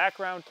hear in the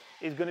background,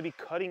 is going to be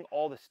cutting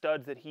all the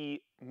studs that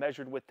he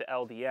measured with the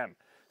LDM.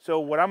 So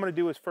what I'm going to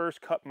do is first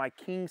cut my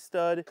king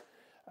stud,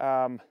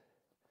 and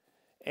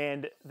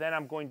then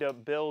I'm going to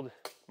build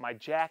my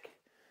jack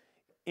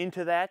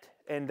into that,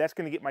 and that's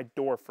going to get my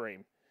door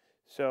frame.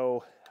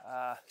 So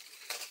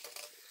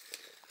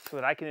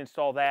that I can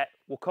install that.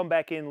 We'll come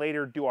back in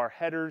later, do our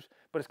headers,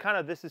 but it's kind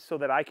of, this is so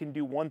that I can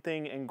do one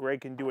thing and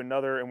Greg can do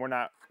another, and we're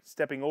not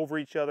stepping over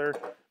each other,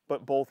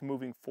 but both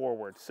moving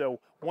forward. So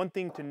one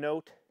thing to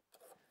note,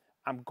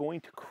 I'm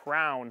going to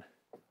crown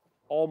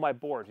all my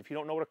boards. If you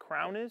don't know what a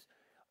crown is,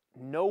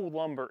 no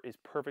lumber is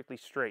perfectly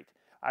straight.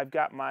 I've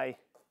got my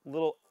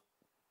little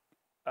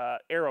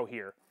arrow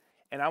here,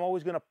 and I'm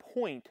always going to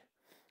point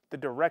the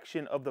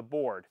direction of the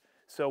board.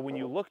 So when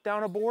you look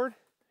down a board,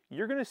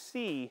 you're gonna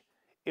see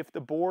if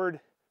the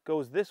board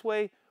goes this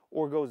way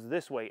or goes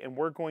this way, and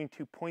we're going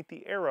to point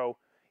the arrow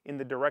in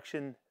the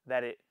direction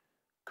that it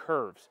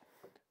curves.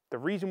 The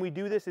reason we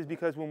do this is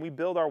because when we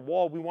build our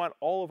wall, we want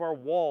all of our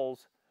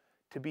walls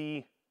to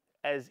be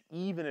as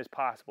even as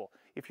possible.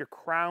 If your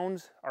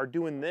crowns are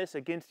doing this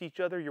against each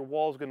other, your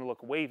wall is going to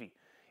look wavy.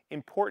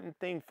 Important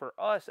thing for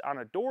us on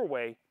a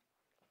doorway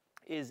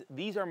is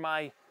these are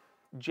my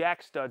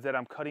jack studs that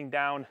I'm cutting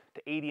down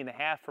to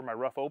 80.5 for my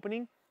rough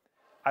opening.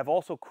 I've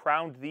also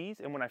crowned these,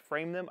 and when I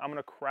frame them, I'm going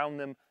to crown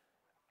them,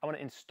 I'm going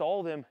to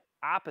install them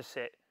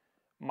opposite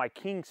my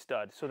king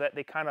stud so that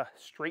they kind of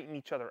straighten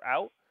each other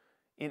out.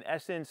 In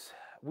essence,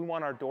 we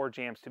want our door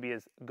jambs to be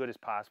as good as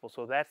possible.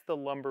 So that's the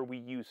lumber we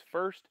use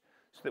first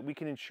so that we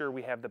can ensure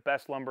we have the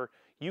best lumber.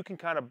 You can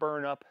kind of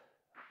burn up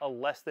a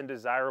less than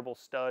desirable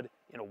stud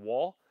in a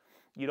wall.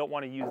 You don't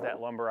want to use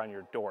that lumber on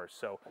your doors.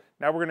 So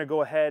now we're going to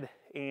go ahead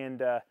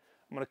and I'm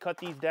going to cut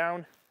these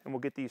down and we'll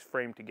get these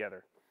framed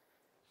together.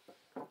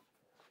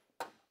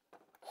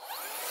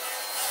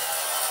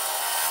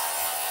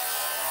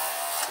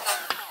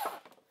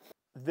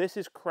 This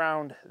is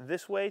crowned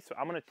this way, so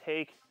I'm going to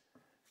take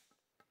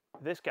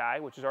this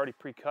guy, which is already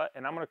pre-cut,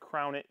 and I'm going to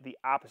crown it the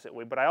opposite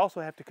way. But I also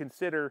have to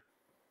consider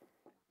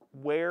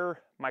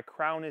where my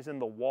crown is in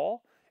the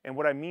wall. And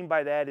what I mean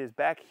by that is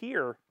back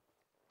here,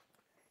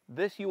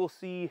 this you will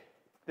see,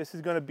 this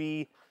is going to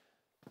be,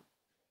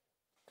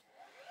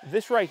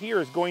 this right here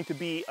is going to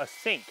be a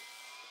sink.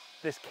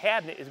 This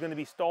cabinet is going to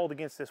be stalled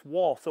against this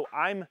wall. So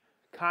I'm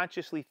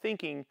consciously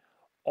thinking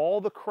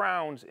all the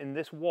crowns in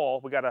this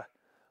wall, we got a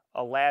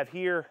lav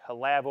here, a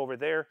lav over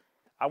there.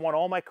 I want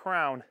all my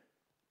crown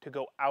to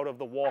go out of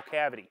the wall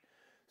cavity.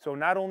 So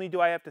not only do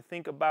I have to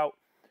think about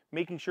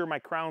making sure my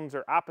crowns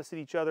are opposite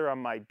each other on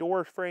my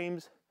door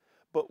frames,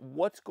 but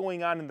what's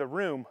going on in the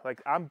room.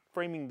 Like I'm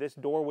framing this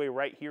doorway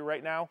right here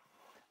right now.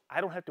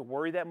 I don't have to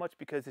worry that much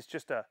because it's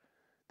just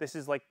this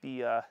is like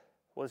the,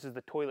 well, this is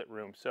the toilet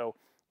room. So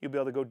you'll be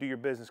able to go do your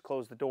business,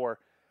 close the door.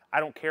 I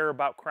don't care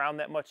about crown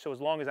that much. So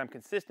as long as I'm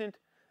consistent,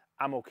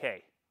 I'm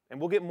okay. And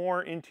we'll get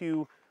more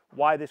into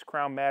why this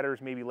crown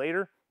matters maybe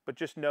later, but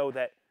just know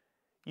that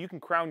you can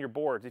crown your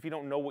boards. If you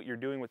don't know what you're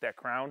doing with that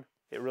crown,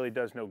 it really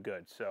does no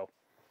good. So,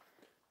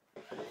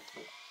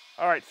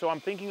 all right, so I'm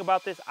thinking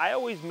about this. I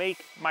always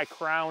make my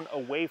crown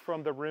away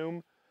from the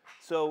room.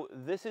 So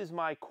this is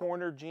my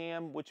corner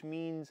jamb, which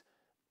means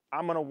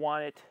I'm gonna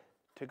want it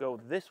to go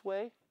this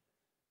way.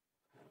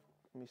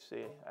 Let me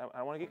see, I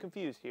don't wanna get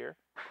confused here.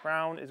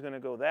 Crown is gonna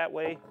go that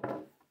way.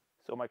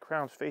 So my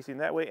crown's facing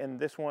that way, and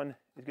this one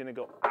is gonna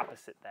go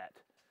opposite that.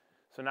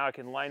 So now I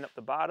can line up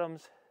the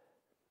bottoms,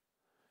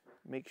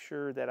 make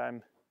sure that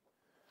I'm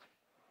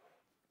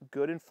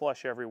good and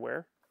flush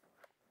everywhere.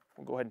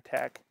 We'll go ahead and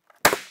tack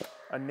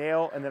a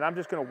nail, and then I'm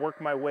just going to work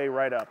my way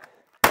right up,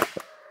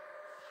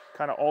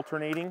 kind of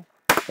alternating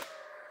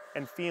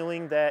and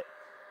feeling that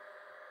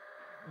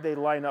they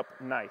line up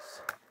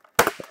nice.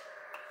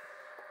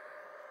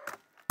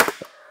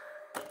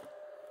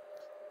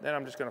 Then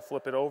I'm just going to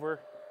flip it over,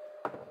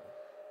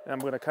 and I'm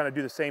going to kind of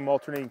do the same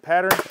alternating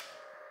pattern.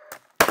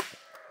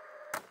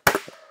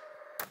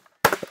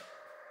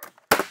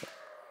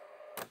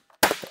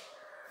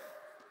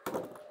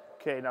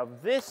 Okay, now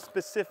this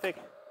specific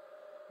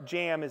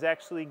jamb is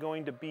actually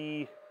going to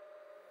be,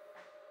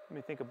 let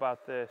me think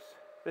about this.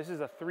 This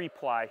is a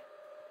 3-ply.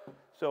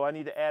 So I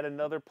need to add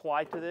another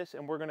ply to this,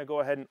 and we're going to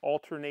go ahead and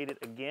alternate it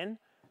again,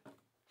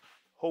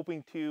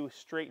 hoping to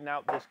straighten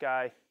out this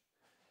guy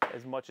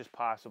as much as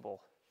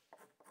possible.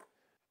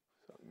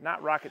 So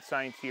not rocket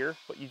science here,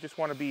 but you just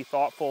want to be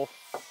thoughtful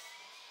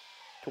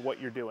to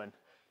what you're doing.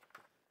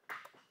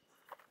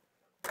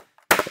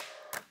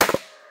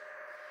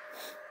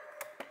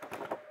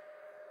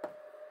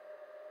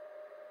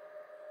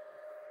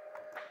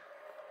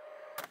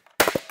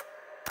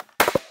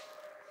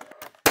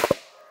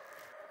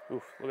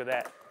 Oof, look at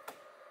that.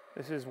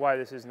 This is why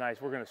this is nice.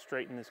 We're going to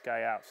straighten this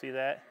guy out. See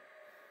that?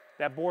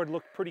 That board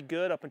looked pretty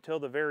good up until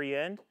the very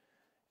end,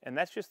 and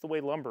that's just the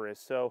way lumber is.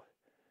 So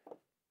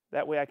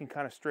that way I can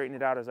kind of straighten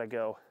it out as I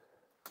go.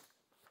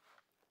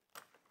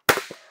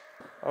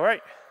 All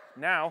right,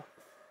 now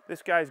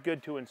this guy's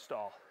good to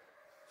install.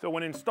 So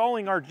when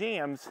installing our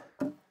jambs,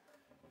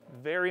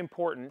 very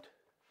important,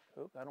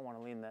 oops, I don't want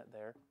to lean that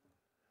there.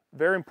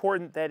 Very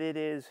important that it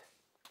is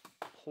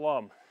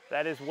plumb.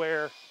 That is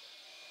where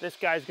this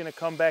guy's going to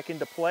come back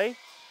into play,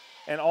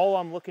 and all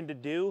I'm looking to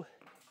do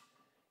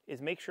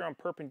is make sure I'm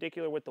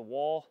perpendicular with the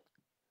wall.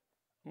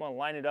 I'm going to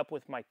line it up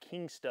with my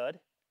king stud.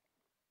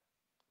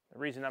 The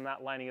reason I'm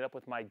not lining it up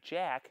with my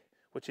jack,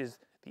 which is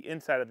the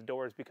inside of the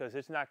door, is because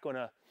it's not going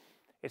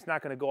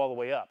to go all the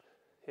way up.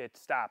 It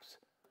stops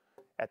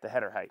at the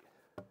header height.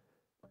 So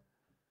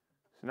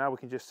now we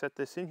can just set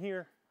this in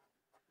here,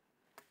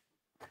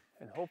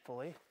 and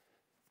hopefully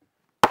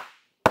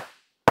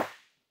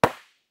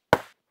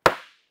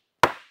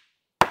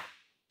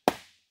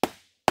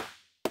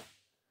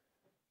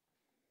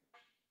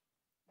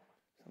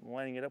I'm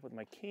lining it up with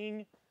my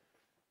king,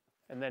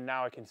 And then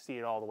now I can see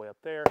it all the way up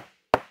there.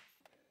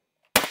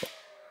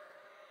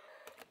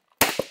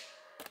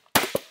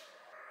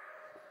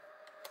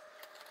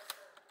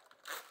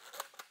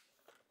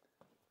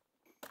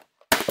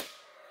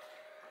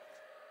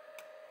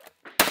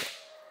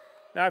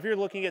 Now, if you're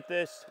looking at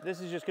this,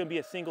 this is just going to be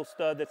a single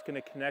stud that's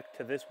going to connect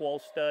to this wall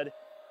stud.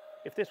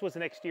 If this was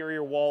an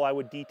exterior wall, I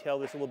would detail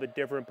this a little bit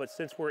different, but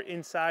since we're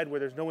inside where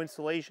there's no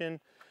insulation,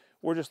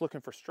 we're just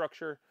looking for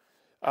structure,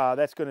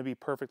 that's going to be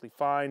perfectly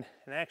fine.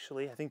 And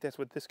actually, I think that's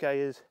what this guy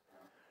is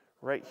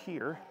right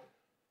here.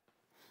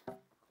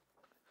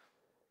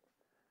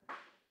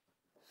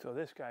 So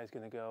this guy's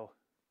going to go,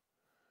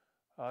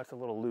 oh, it's a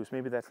little loose.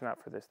 Maybe that's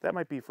not for this. That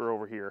might be for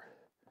over here.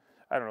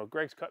 I don't know.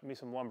 Greg's cutting me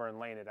some lumber and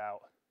laying it out.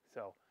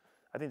 So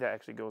I think that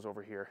actually goes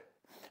over here.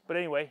 But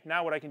anyway,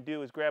 now what I can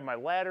do is grab my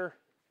ladder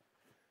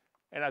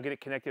and I'll get it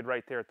connected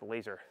right there at the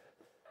laser.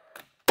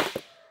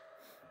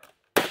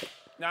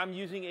 Now I'm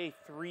using a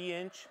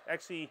 3-inch,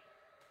 actually,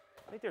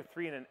 I think they're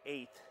 3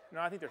 1/8.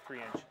 No, I think they're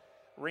 3-inch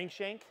ring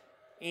shank.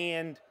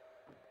 And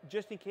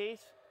just in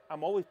case,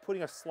 I'm always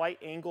putting a slight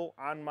angle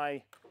on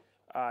my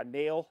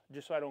nail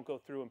just so I don't go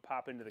through and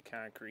pop into the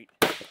concrete.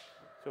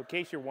 So in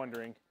case you're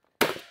wondering,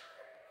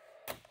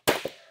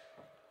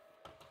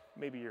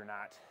 maybe you're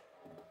not.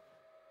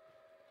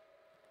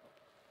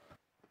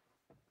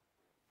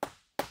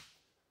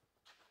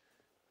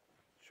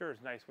 Sure,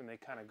 it's nice when they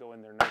kind of go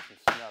in there nice and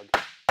snug.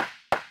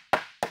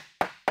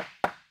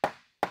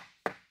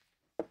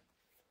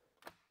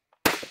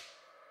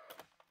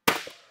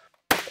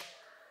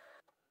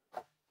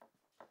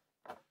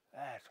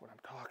 That's what I'm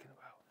talking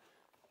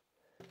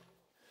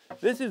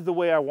about. This is the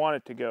way I want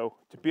it to go,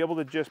 to be able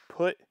to just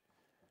put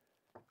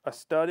a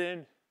stud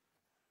in,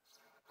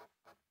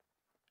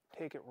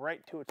 take it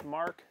right to its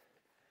mark,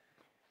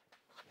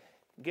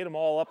 get them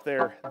all up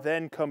there,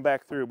 then come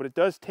back through. But it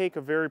does take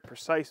a very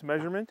precise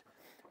measurement.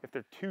 If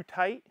they're too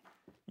tight,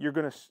 you're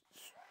gonna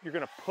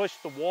push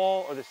the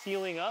wall or the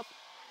ceiling up,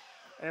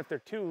 and if they're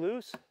too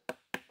loose,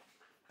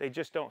 they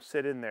just don't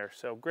sit in there.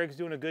 So Greg's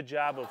doing a good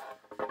job of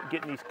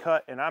getting these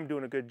cut, and I'm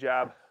doing a good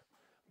job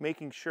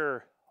making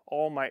sure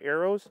all my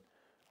arrows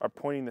are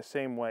pointing the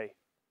same way.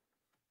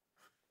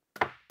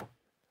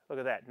 Look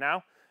at that.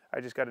 Now I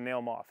just got to nail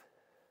them off.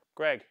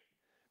 Greg,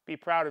 be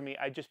proud of me.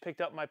 I just picked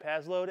up my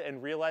Paz load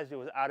and realized it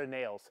was out of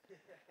nails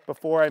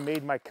before I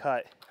made my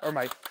cut, or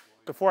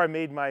before I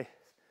made my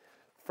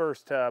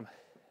first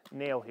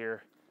nail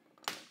here.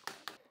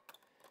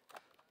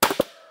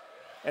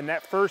 And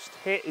that first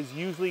hit is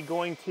usually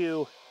going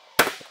to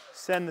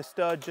send the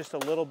stud just a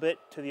little bit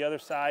to the other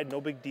side, no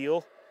big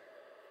deal.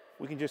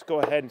 We can just go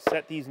ahead and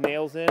set these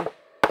nails in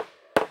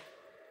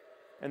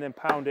and then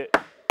pound it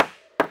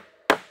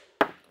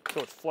so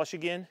it's flush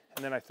again,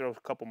 and then I throw a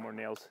couple more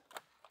nails.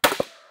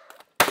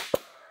 I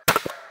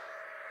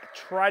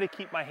try to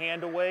keep my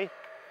hand away.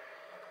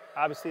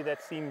 Obviously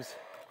that seems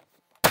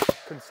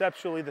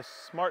conceptually the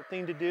smart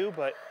thing to do,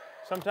 but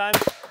sometimes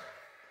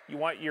you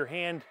want your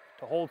hand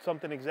to hold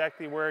something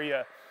exactly where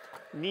you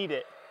need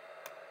it.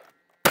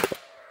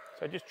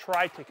 So I just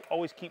try to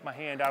always keep my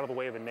hand out of the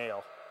way of a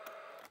nail.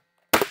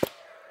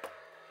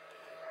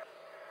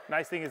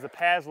 Nice thing is the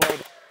Paz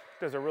load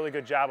does a really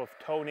good job of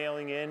toe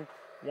nailing in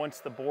once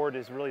the board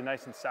is really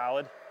nice and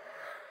solid.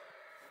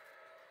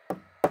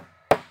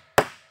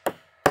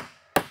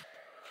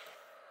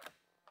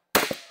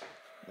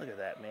 Look at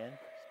that, man.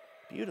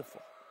 It's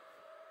beautiful.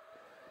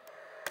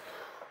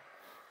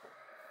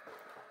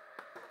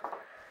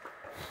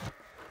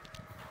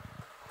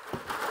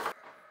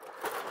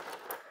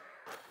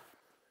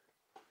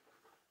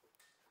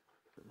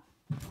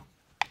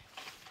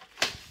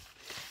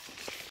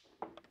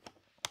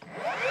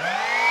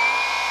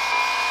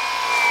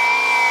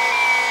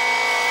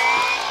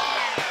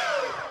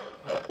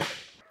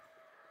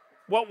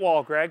 What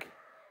wall, Greg?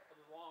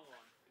 The long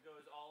one. It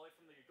goes all the way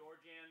from your door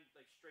jamb,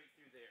 like straight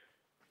through there.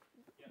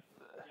 Yep.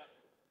 Yep.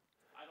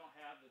 I don't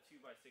have the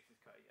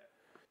 2x6s cut yet.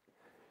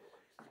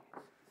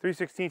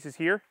 3/16 is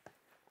here.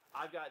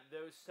 I've got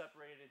those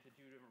separated into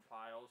 2 different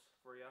piles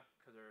for you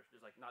because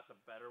there's like not the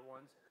better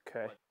ones.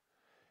 Okay.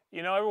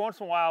 You know, every once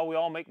in a while we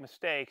all make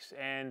mistakes,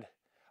 and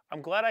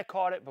I'm glad I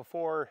caught it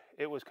before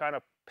it was kind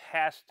of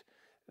past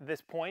this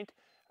point.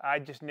 I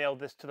just nailed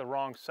this to the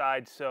wrong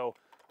side, so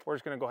we're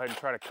just going to go ahead and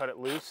try to cut it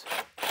loose.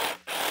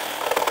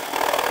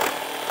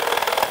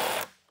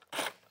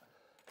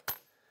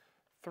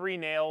 Three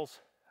nails.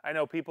 I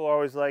know people are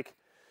always like,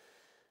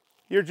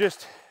 you're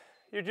just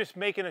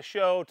making a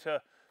show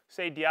to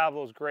say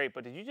Diablo's great,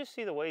 but did you just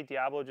see the way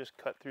Diablo just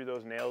cut through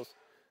those nails?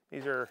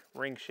 These are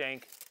ring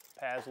shank,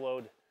 Paz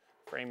load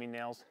framing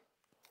nails.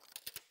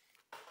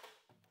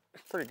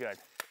 It's pretty good.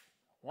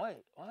 What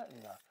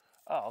in the?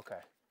 Oh, okay.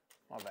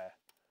 My bad.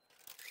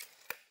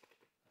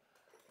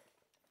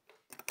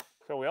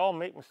 So we all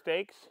make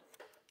mistakes.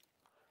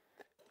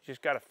 You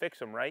just got to fix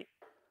them, right?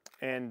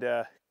 And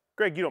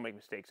Greg, you don't make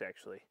mistakes,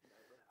 actually.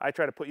 I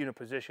try to put you in a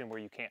position where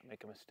you can't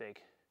make a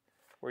mistake,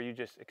 where you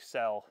just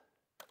excel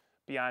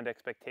beyond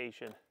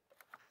expectation.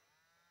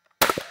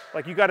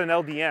 Like you got an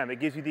LDM,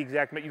 it gives you the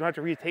exact, you don't have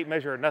to read tape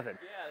measure or nothing.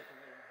 Yeah,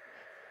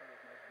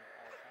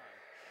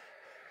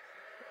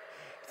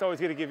 It's always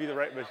going to give you the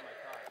right Not measure.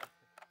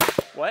 my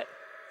cut. What? It's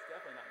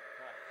definitely not my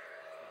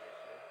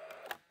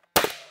cut.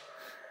 That's the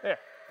issue. There.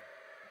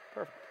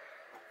 Perfect.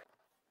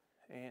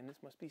 And this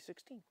must be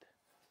 16th.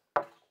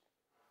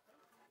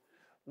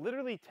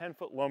 Literally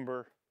 10-foot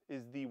lumber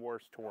is the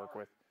worst to work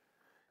with.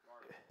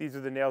 These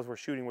are the nails we're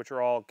shooting, which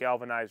are all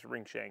galvanized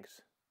ring shanks.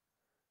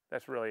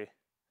 That's really,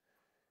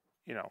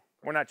 you know,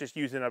 we're not just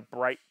using a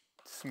bright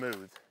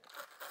smooth.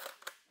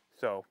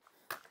 So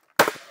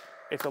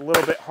it's a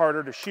little bit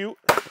harder to shoot,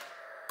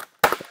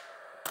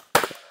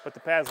 but the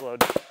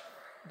Pazload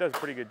does a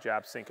pretty good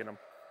job sinking them.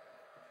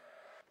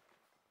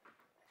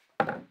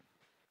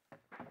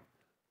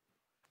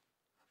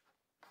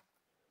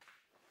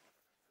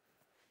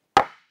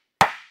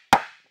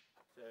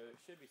 So it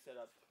should be set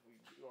up.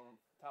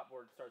 Top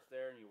board starts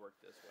there, and you work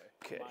this way.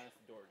 Okay. Minus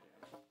the door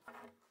jam.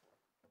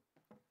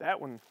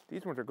 That one,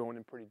 these ones are going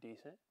in pretty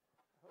decent.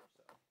 I hope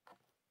so.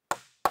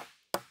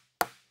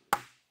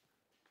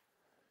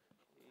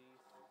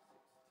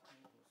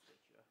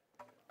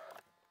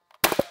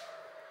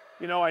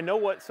 You know, I know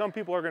what some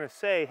people are going to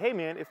say. Hey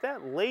man, if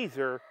that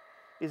laser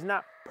is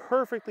not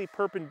perfectly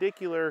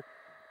perpendicular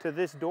to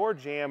this door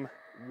jamb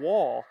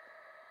wall,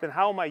 then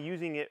how am I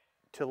using it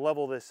to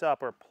level this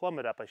up, or plumb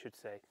it up, I should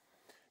say?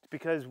 It's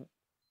because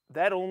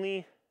that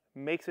only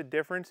makes a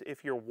difference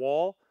if your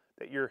wall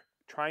that you're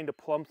trying to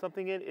plumb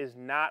something in is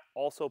not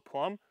also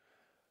plumb.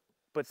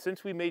 But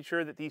since we made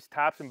sure that these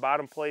tops and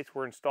bottom plates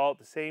were installed at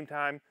the same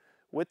time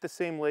with the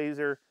same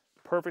laser,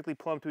 perfectly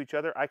plumb to each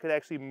other, I could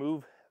actually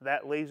move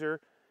that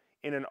laser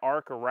in an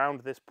arc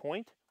around this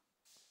point.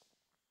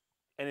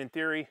 And in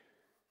theory,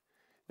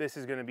 this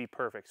is going to be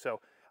perfect. So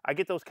I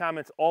get those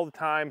comments all the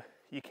time.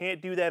 You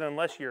can't do that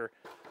unless your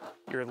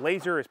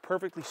laser is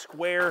perfectly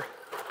square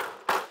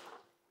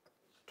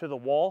to the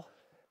wall.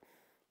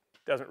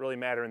 Doesn't really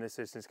matter in this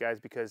instance, guys,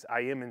 because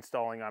I am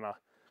installing on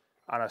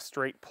a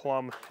straight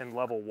plumb and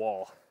level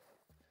wall.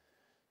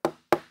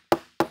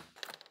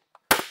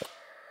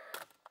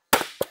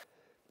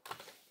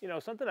 You know,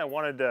 something I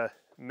wanted to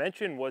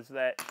mention was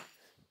that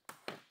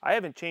I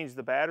haven't changed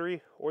the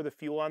battery or the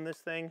fuel on this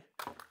thing.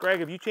 Greg,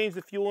 have you changed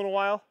the fuel in a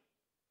while?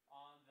 On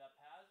the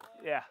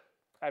Pazload? Yeah.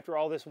 After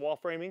all this wall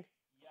framing?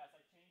 Yes, I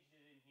changed it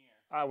in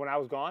here. When I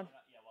was gone?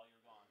 Yeah, while you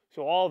were gone.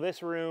 So all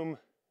this room,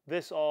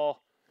 this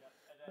all. Yep,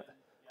 and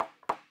then,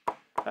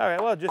 yep. All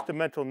right, well, just a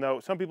mental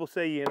note. Some people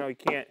say, you know, you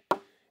can't,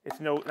 it's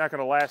not going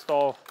to last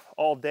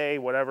all day,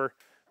 whatever.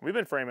 We've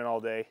been framing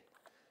all day,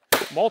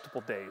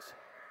 multiple days.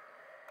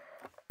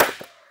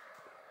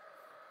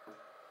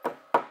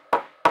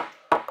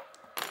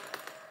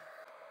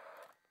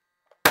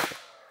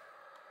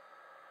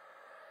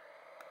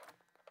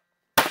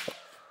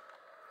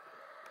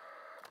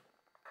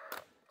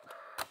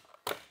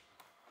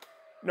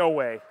 No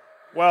way.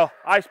 Well,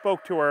 I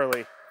spoke too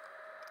early.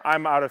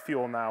 I'm out of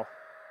fuel now.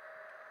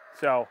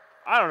 So,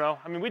 I don't know.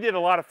 I mean, we did a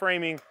lot of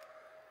framing.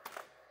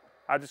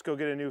 I'll just go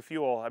get a new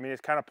fuel. I mean,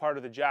 it's kind of part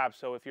of the job.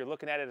 So if you're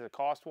looking at it as a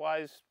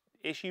cost-wise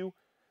issue,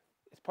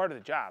 it's part of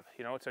the job.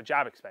 You know, it's a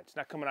job expense. It's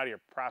not coming out of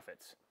your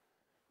profits.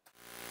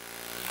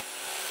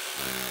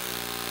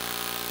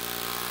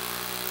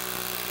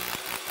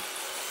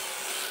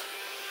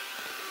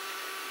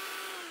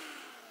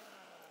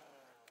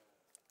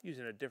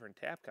 Using a different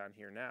Tapcon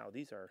here now.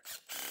 These are,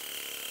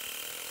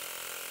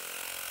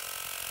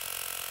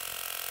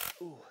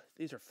 ooh,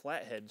 these are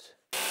flatheads.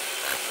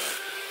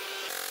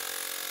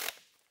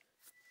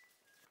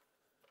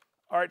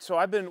 All right, so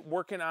I've been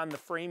working on the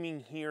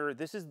framing here.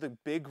 This is the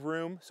big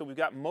room. So we've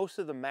got most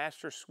of the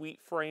master suite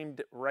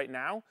framed right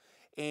now.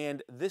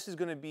 And this is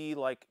gonna be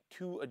like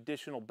 2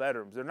 additional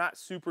bedrooms. They're not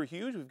super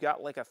huge. We've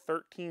got like a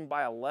 13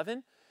 by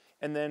 11.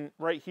 And then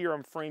right here,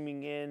 I'm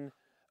framing in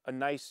a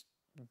nice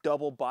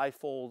double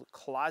bifold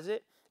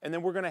closet. And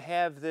then we're gonna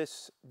have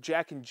this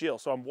Jack and Jill.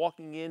 So I'm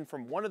walking in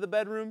from one of the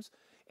bedrooms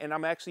and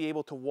I'm actually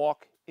able to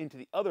walk into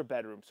the other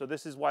bedroom. So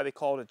this is why they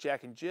call it a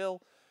Jack and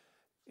Jill.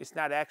 It's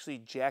not actually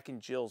Jack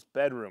and Jill's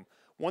bedroom.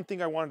 One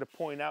thing I wanted to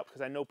point out,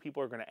 because I know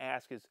people are gonna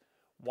ask, is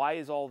why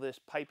is all this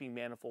piping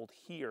manifold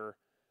here?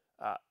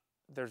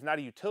 There's not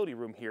a utility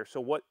room here.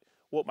 So what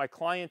my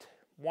client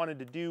wanted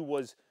to do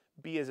was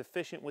be as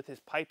efficient with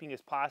his piping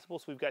as possible.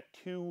 So we've got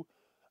 2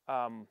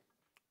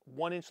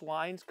 1-inch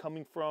lines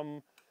coming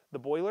from the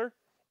boiler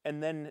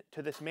and then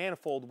to this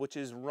manifold, which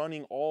is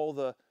running all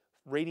the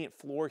radiant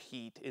floor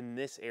heat in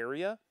this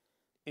area.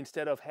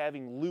 Instead of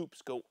having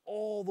loops go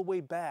all the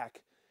way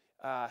back,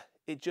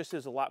 it just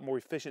is a lot more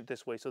efficient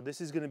this way. So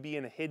this is going to be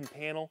in a hidden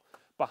panel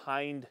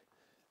behind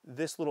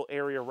this little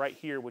area right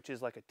here, which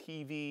is like a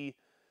TV,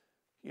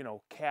 you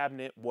know,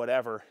 cabinet,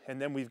 whatever.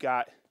 And then we've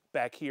got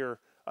back here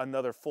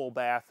another full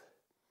bath,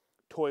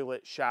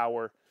 toilet,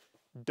 shower,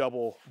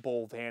 double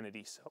bowl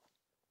vanity.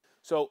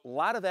 So a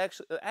lot of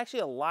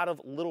actually a lot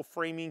of little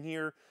framing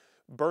here,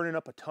 burning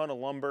up a ton of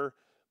lumber,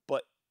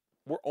 but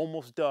we're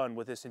almost done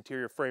with this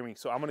interior framing.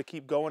 So I'm gonna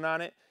keep going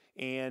on it,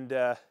 and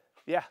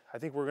yeah, I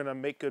think we're gonna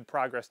make good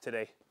progress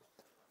today.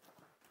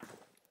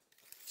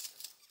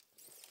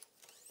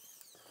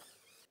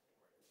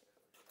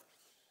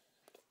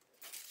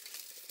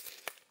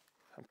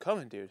 I'm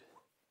coming, dude.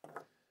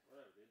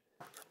 Whatever, dude.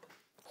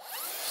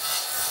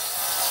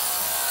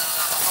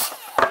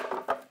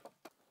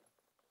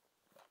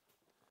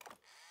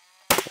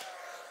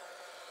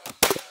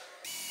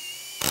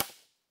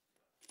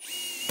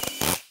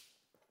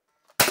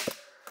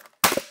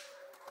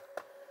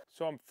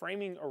 So I'm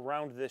framing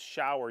around this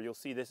shower. You'll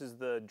see this is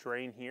the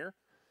drain here.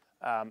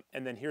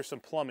 And then here's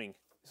some plumbing.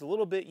 It's a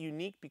little bit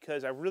unique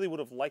because I really would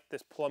have liked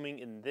this plumbing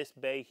in this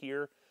bay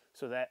here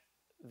so that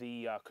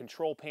the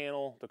control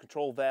panel, the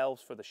control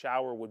valves for the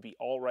shower would be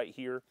all right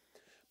here.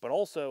 But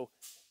also,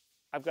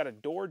 I've got a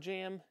door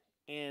jamb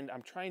and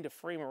I'm trying to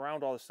frame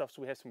around all this stuff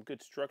so we have some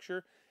good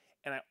structure.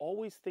 And I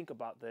always think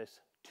about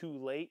this too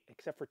late,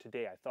 except for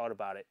today I thought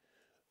about it.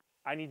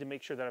 I need to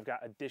make sure that I've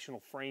got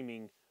additional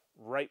framing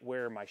right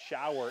where my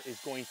shower is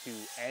going to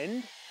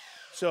end.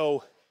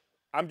 So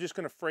I'm just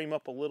gonna frame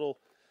up a little,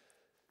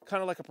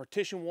 kind of like a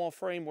partition wall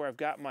frame where I've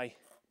got my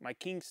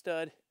king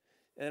stud,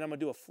 and then I'm gonna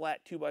do a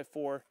flat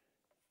 2x4,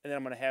 and then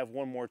I'm gonna have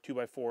one more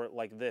 2x4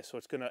 like this. So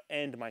it's gonna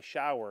end my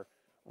shower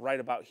right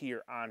about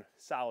here on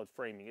solid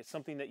framing. It's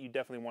something that you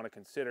definitely wanna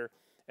consider.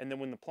 And then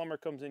when the plumber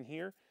comes in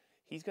here,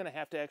 he's gonna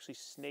have to actually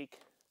snake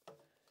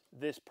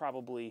this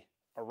probably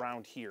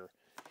around here.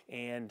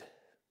 And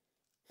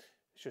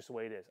it's just the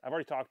way it is. I've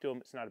already talked to him,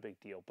 it's not a big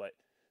deal, but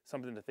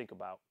something to think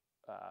about.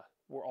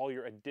 Where all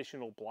your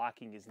additional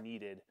blocking is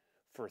needed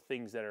for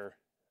things that are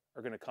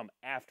gonna come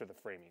after the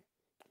framing,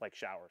 like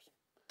showers.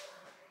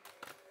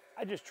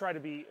 I just try to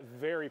be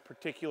very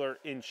particular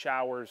in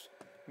showers,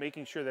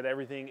 making sure that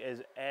everything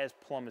is as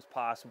plumb as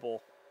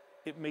possible.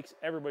 It makes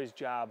everybody's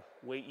job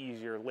way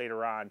easier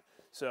later on.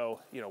 So,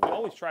 you know, we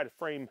always try to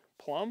frame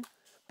plumb,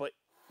 but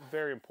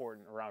very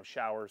important around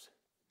showers,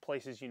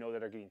 places you know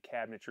that are getting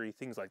cabinetry,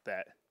 things like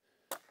that.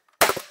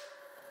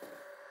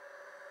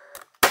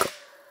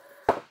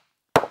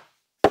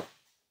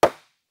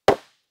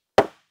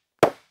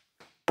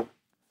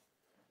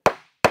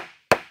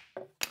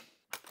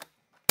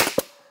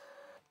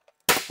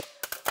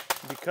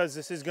 Because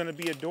this is going to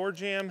be a door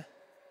jamb,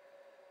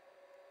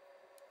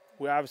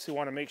 we obviously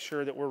want to make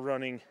sure that we're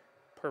running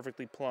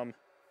perfectly plumb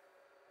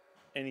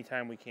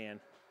anytime we can.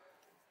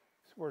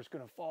 So we're just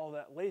going to follow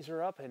that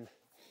laser up, and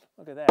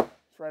look at that,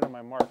 it's right on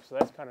my mark, so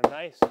that's kind of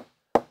nice.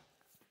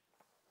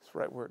 It's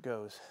right where it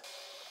goes.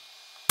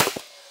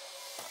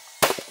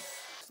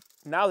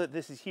 Now that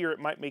this is here, it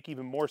might make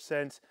even more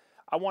sense.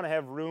 I want to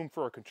have room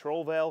for a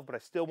control valve, but I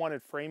still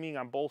wanted framing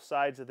on both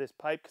sides of this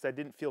pipe because I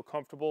didn't feel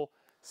comfortable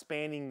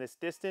spanning this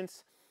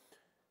distance.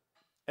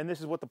 And this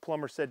is what the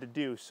plumber said to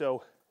do.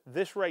 So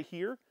this right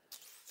here,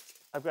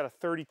 I've got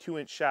a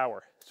 32-inch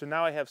shower. So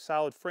now I have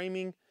solid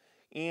framing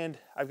and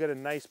I've got a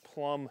nice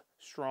plumb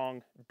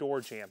strong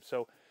door jamb.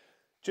 So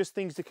just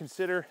things to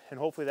consider, and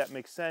hopefully that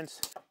makes sense.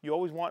 You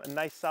always want a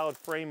nice solid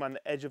frame on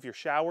the edge of your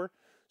shower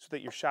so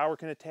that your shower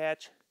can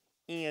attach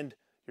and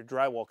your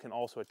drywall can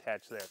also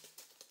attach there.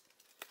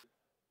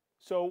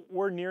 So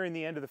we're nearing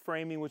the end of the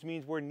framing, which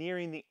means we're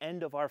nearing the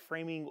end of our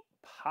framing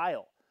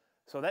pile.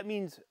 So that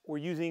means we're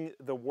using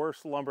the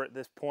worst lumber at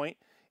this point,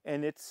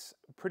 and it's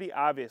pretty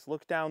obvious.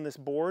 Look down this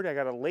board. I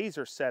got a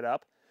laser set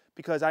up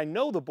because I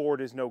know the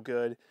board is no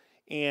good,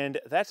 and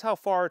that's how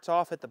far it's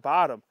off at the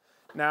bottom.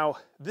 Now,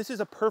 this is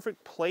a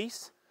perfect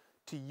place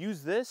to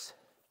use this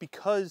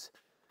because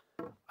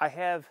I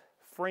have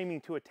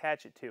framing to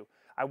attach it to.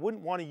 I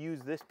wouldn't want to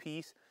use this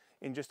piece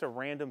in just a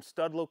random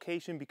stud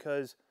location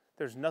because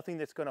there's nothing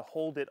that's going to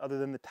hold it other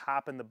than the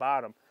top and the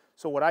bottom.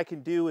 So what I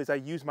can do is I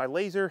use my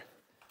laser,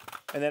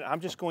 and then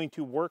I'm just going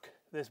to work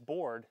this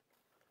board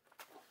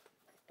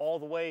all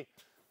the way.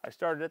 I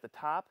started at the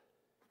top,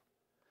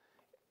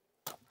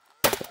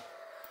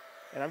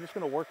 and I'm just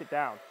going to work it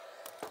down.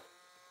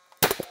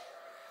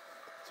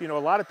 So, you know, a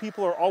lot of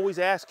people are always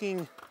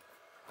asking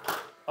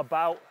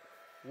about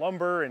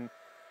lumber and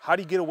how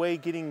do you get away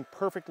getting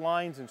perfect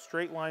lines and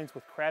straight lines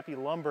with crappy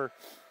lumber.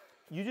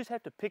 You just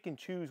have to pick and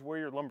choose where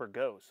your lumber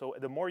goes. So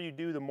the more you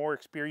do, the more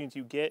experience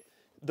you get,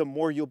 the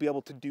more you'll be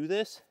able to do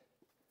this.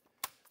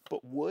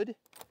 But wood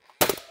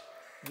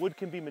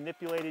can be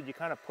manipulated. You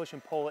kind of push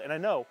and pull it. And I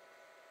know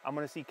I'm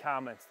going to see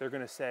comments. They're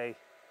going to say,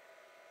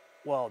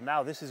 well,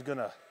 now this is it's going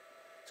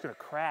to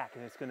crack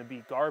and it's going to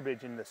be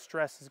garbage and the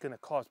stress is going to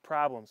cause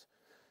problems.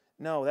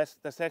 No,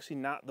 that's actually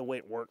not the way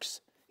it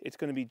works. It's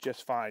going to be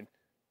just fine.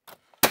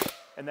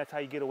 And that's how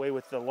you get away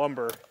with the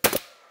lumber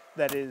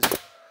that is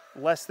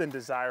less than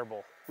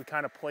desirable. We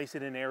kind of place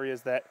it in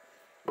areas that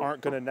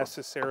aren't going to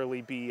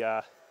necessarily be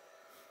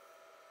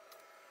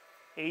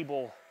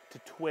able to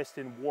twist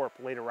and warp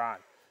later on.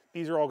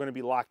 These are all going to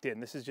be locked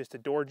in. This is just a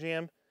door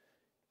jamb,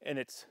 and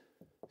it's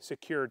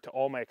secured to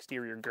all my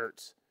exterior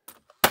girts.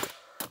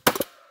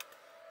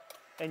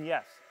 And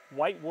yes,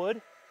 white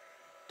wood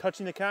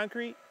touching the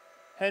concrete,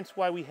 hence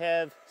why we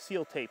have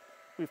seal tape.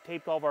 We've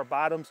taped all of our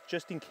bottoms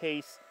just in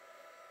case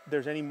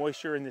there's any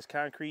moisture in this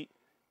concrete.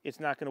 It's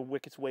not going to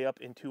wick its way up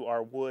into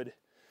our wood.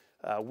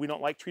 We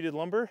don't like treated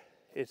lumber.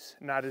 It's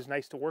not as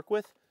nice to work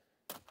with.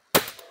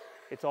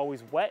 It's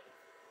always wet.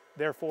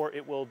 Therefore,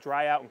 it will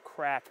dry out and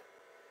crack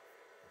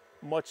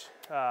much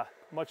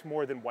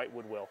more than white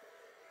wood will.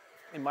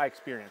 in my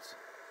experience.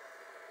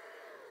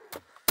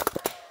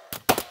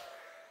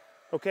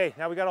 Okay,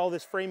 now we got all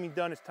this framing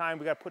done. It's time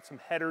we got to put some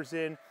headers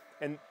in,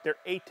 and they're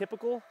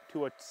atypical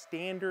to a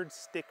standard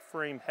stick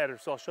frame header.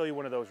 So I'll show you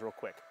one of those real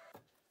quick.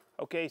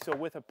 Okay, so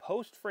with a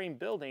post frame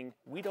building,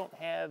 we don't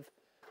have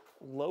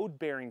load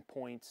bearing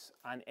points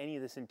on any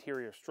of this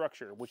interior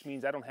structure, which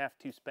means I don't have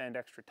to spend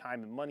extra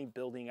time and money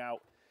building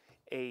out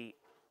a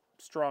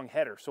strong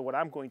header. So what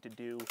I'm going to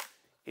do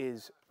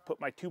is put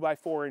my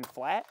 2x4 in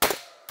flat,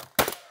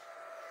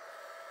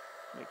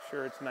 make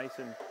sure it's nice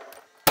and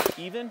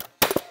even,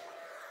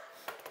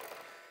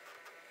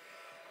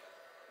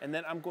 and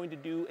then I'm going to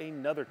do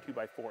another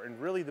 2x4.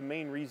 And really the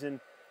main reason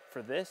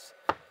for this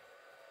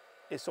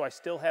is so I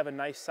still have a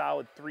nice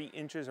solid 3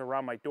 inches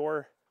around my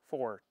door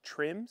for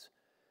trims,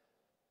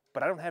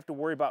 but I don't have to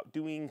worry about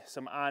doing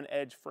some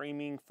on-edge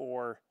framing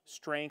for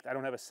strength. I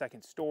don't have a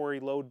second story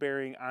load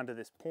bearing onto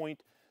this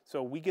point.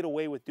 So we get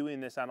away with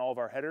doing this on all of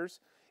our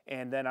headers,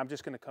 and then I'm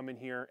just gonna come in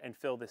here and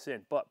fill this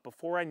in. But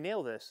before I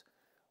nail this,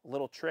 a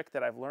little trick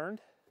that I've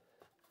learned,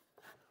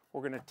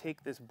 we're gonna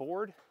take this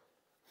board,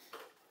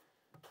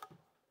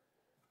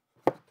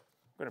 I'm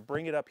gonna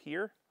bring it up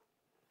here,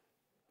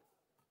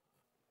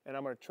 and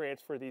I'm gonna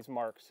transfer these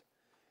marks.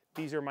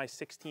 These are my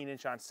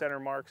 16-inch on center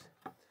marks.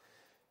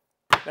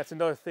 That's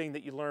another thing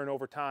that you learn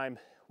over time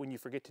when you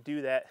forget to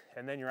do that,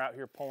 and then you're out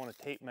here pulling a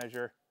tape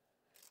measure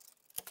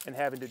and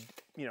having to,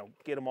 you know,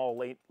 get them all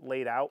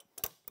laid out.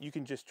 You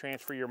can just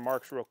transfer your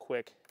marks real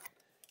quick,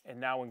 and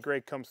now when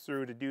Greg comes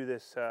through to do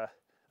this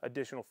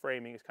additional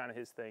framing, it's kind of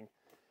his thing.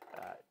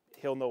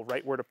 He'll know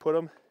right where to put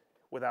them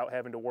without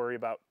having to worry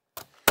about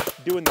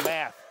doing the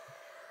math.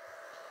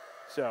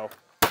 So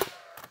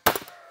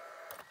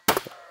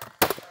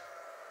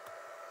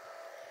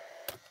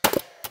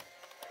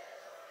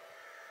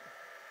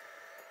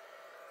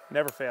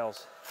never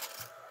fails.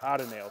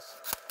 Out of nails.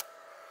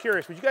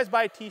 Curious, would you guys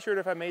buy a t-shirt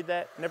if I made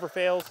that? Never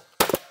fails,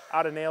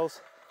 out of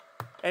nails.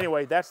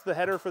 Anyway, that's the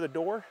header for the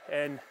door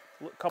and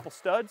a couple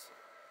studs,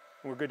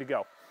 and we're good to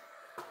go.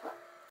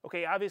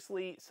 Okay,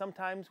 obviously,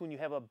 sometimes when you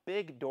have a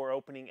big door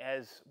opening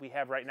as we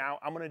have right now,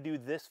 I'm gonna do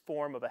this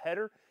form of a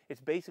header. It's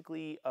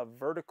basically a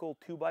vertical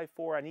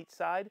 2x4 on each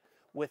side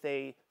with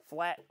a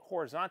flat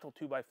horizontal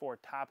 2x4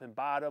 top and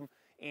bottom.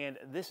 And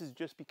this is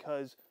just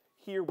because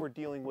here we're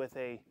dealing with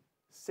a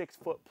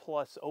 6-foot+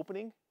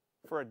 opening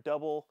for a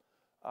double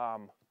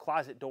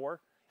closet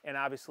door, and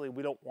obviously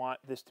we don't want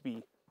this to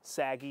be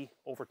saggy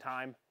over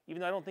time.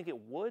 Even though I don't think it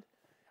would,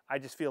 I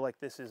just feel like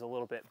this is a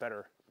little bit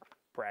better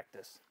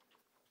practice.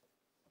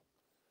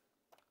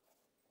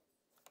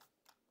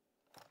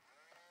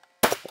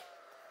 Make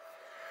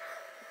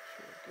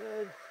sure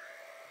we're good.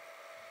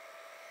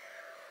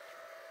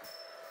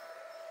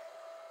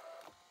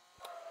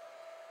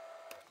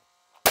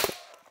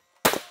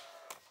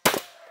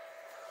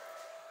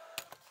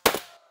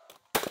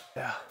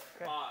 Yeah.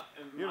 Okay.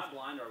 Am I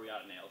blind or are we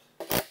out of nails?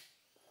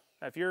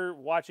 Now, if you're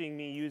watching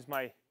me use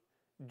my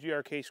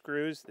GRK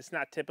screws, it's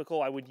not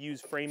typical. I would use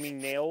framing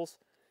nails.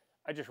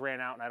 I just ran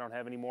out and I don't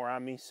have any more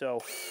on me, so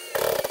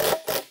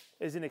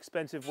it's an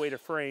expensive way to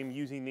frame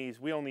using these.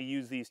 We only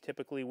use these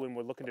typically when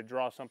we're looking to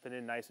draw something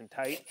in nice and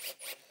tight.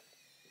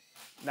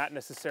 Not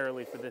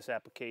necessarily for this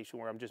application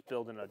where I'm just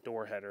building a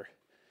door header,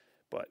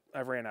 but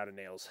I've ran out of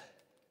nails.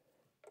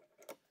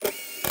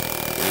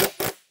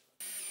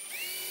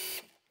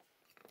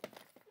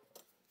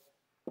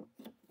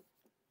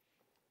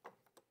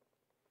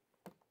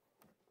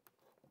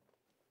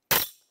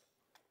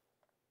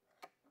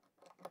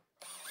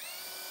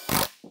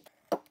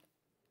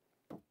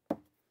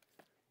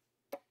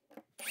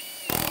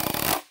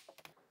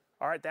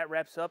 All right, that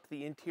wraps up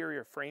the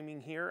interior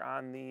framing here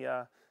on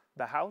the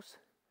house.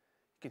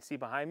 You can see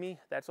behind me,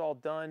 that's all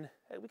done.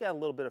 We got a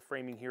little bit of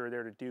framing here or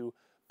there to do,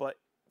 but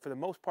for the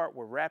most part,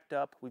 we're wrapped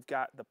up. We've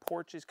got the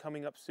porches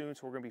coming up soon,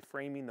 so we're gonna be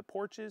framing the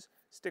porches.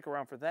 Stick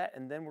around for that,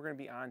 and then we're gonna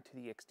be on to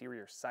the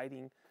exterior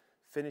siding,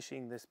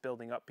 finishing this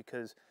building up,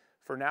 because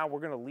for now,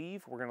 we're gonna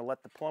leave. We're gonna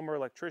let the plumber,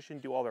 electrician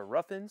do all their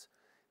rough-ins.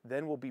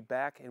 Then we'll be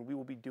back, and we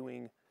will be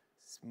doing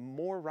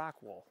more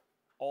rock wool.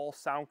 All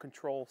sound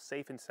control,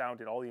 safe and sound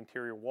in all the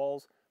interior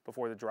walls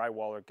before the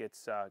drywaller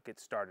gets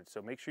started.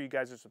 So make sure you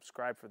guys are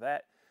subscribed for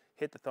that.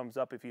 Hit the thumbs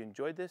up if you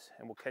enjoyed this,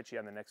 and we'll catch you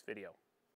on the next video.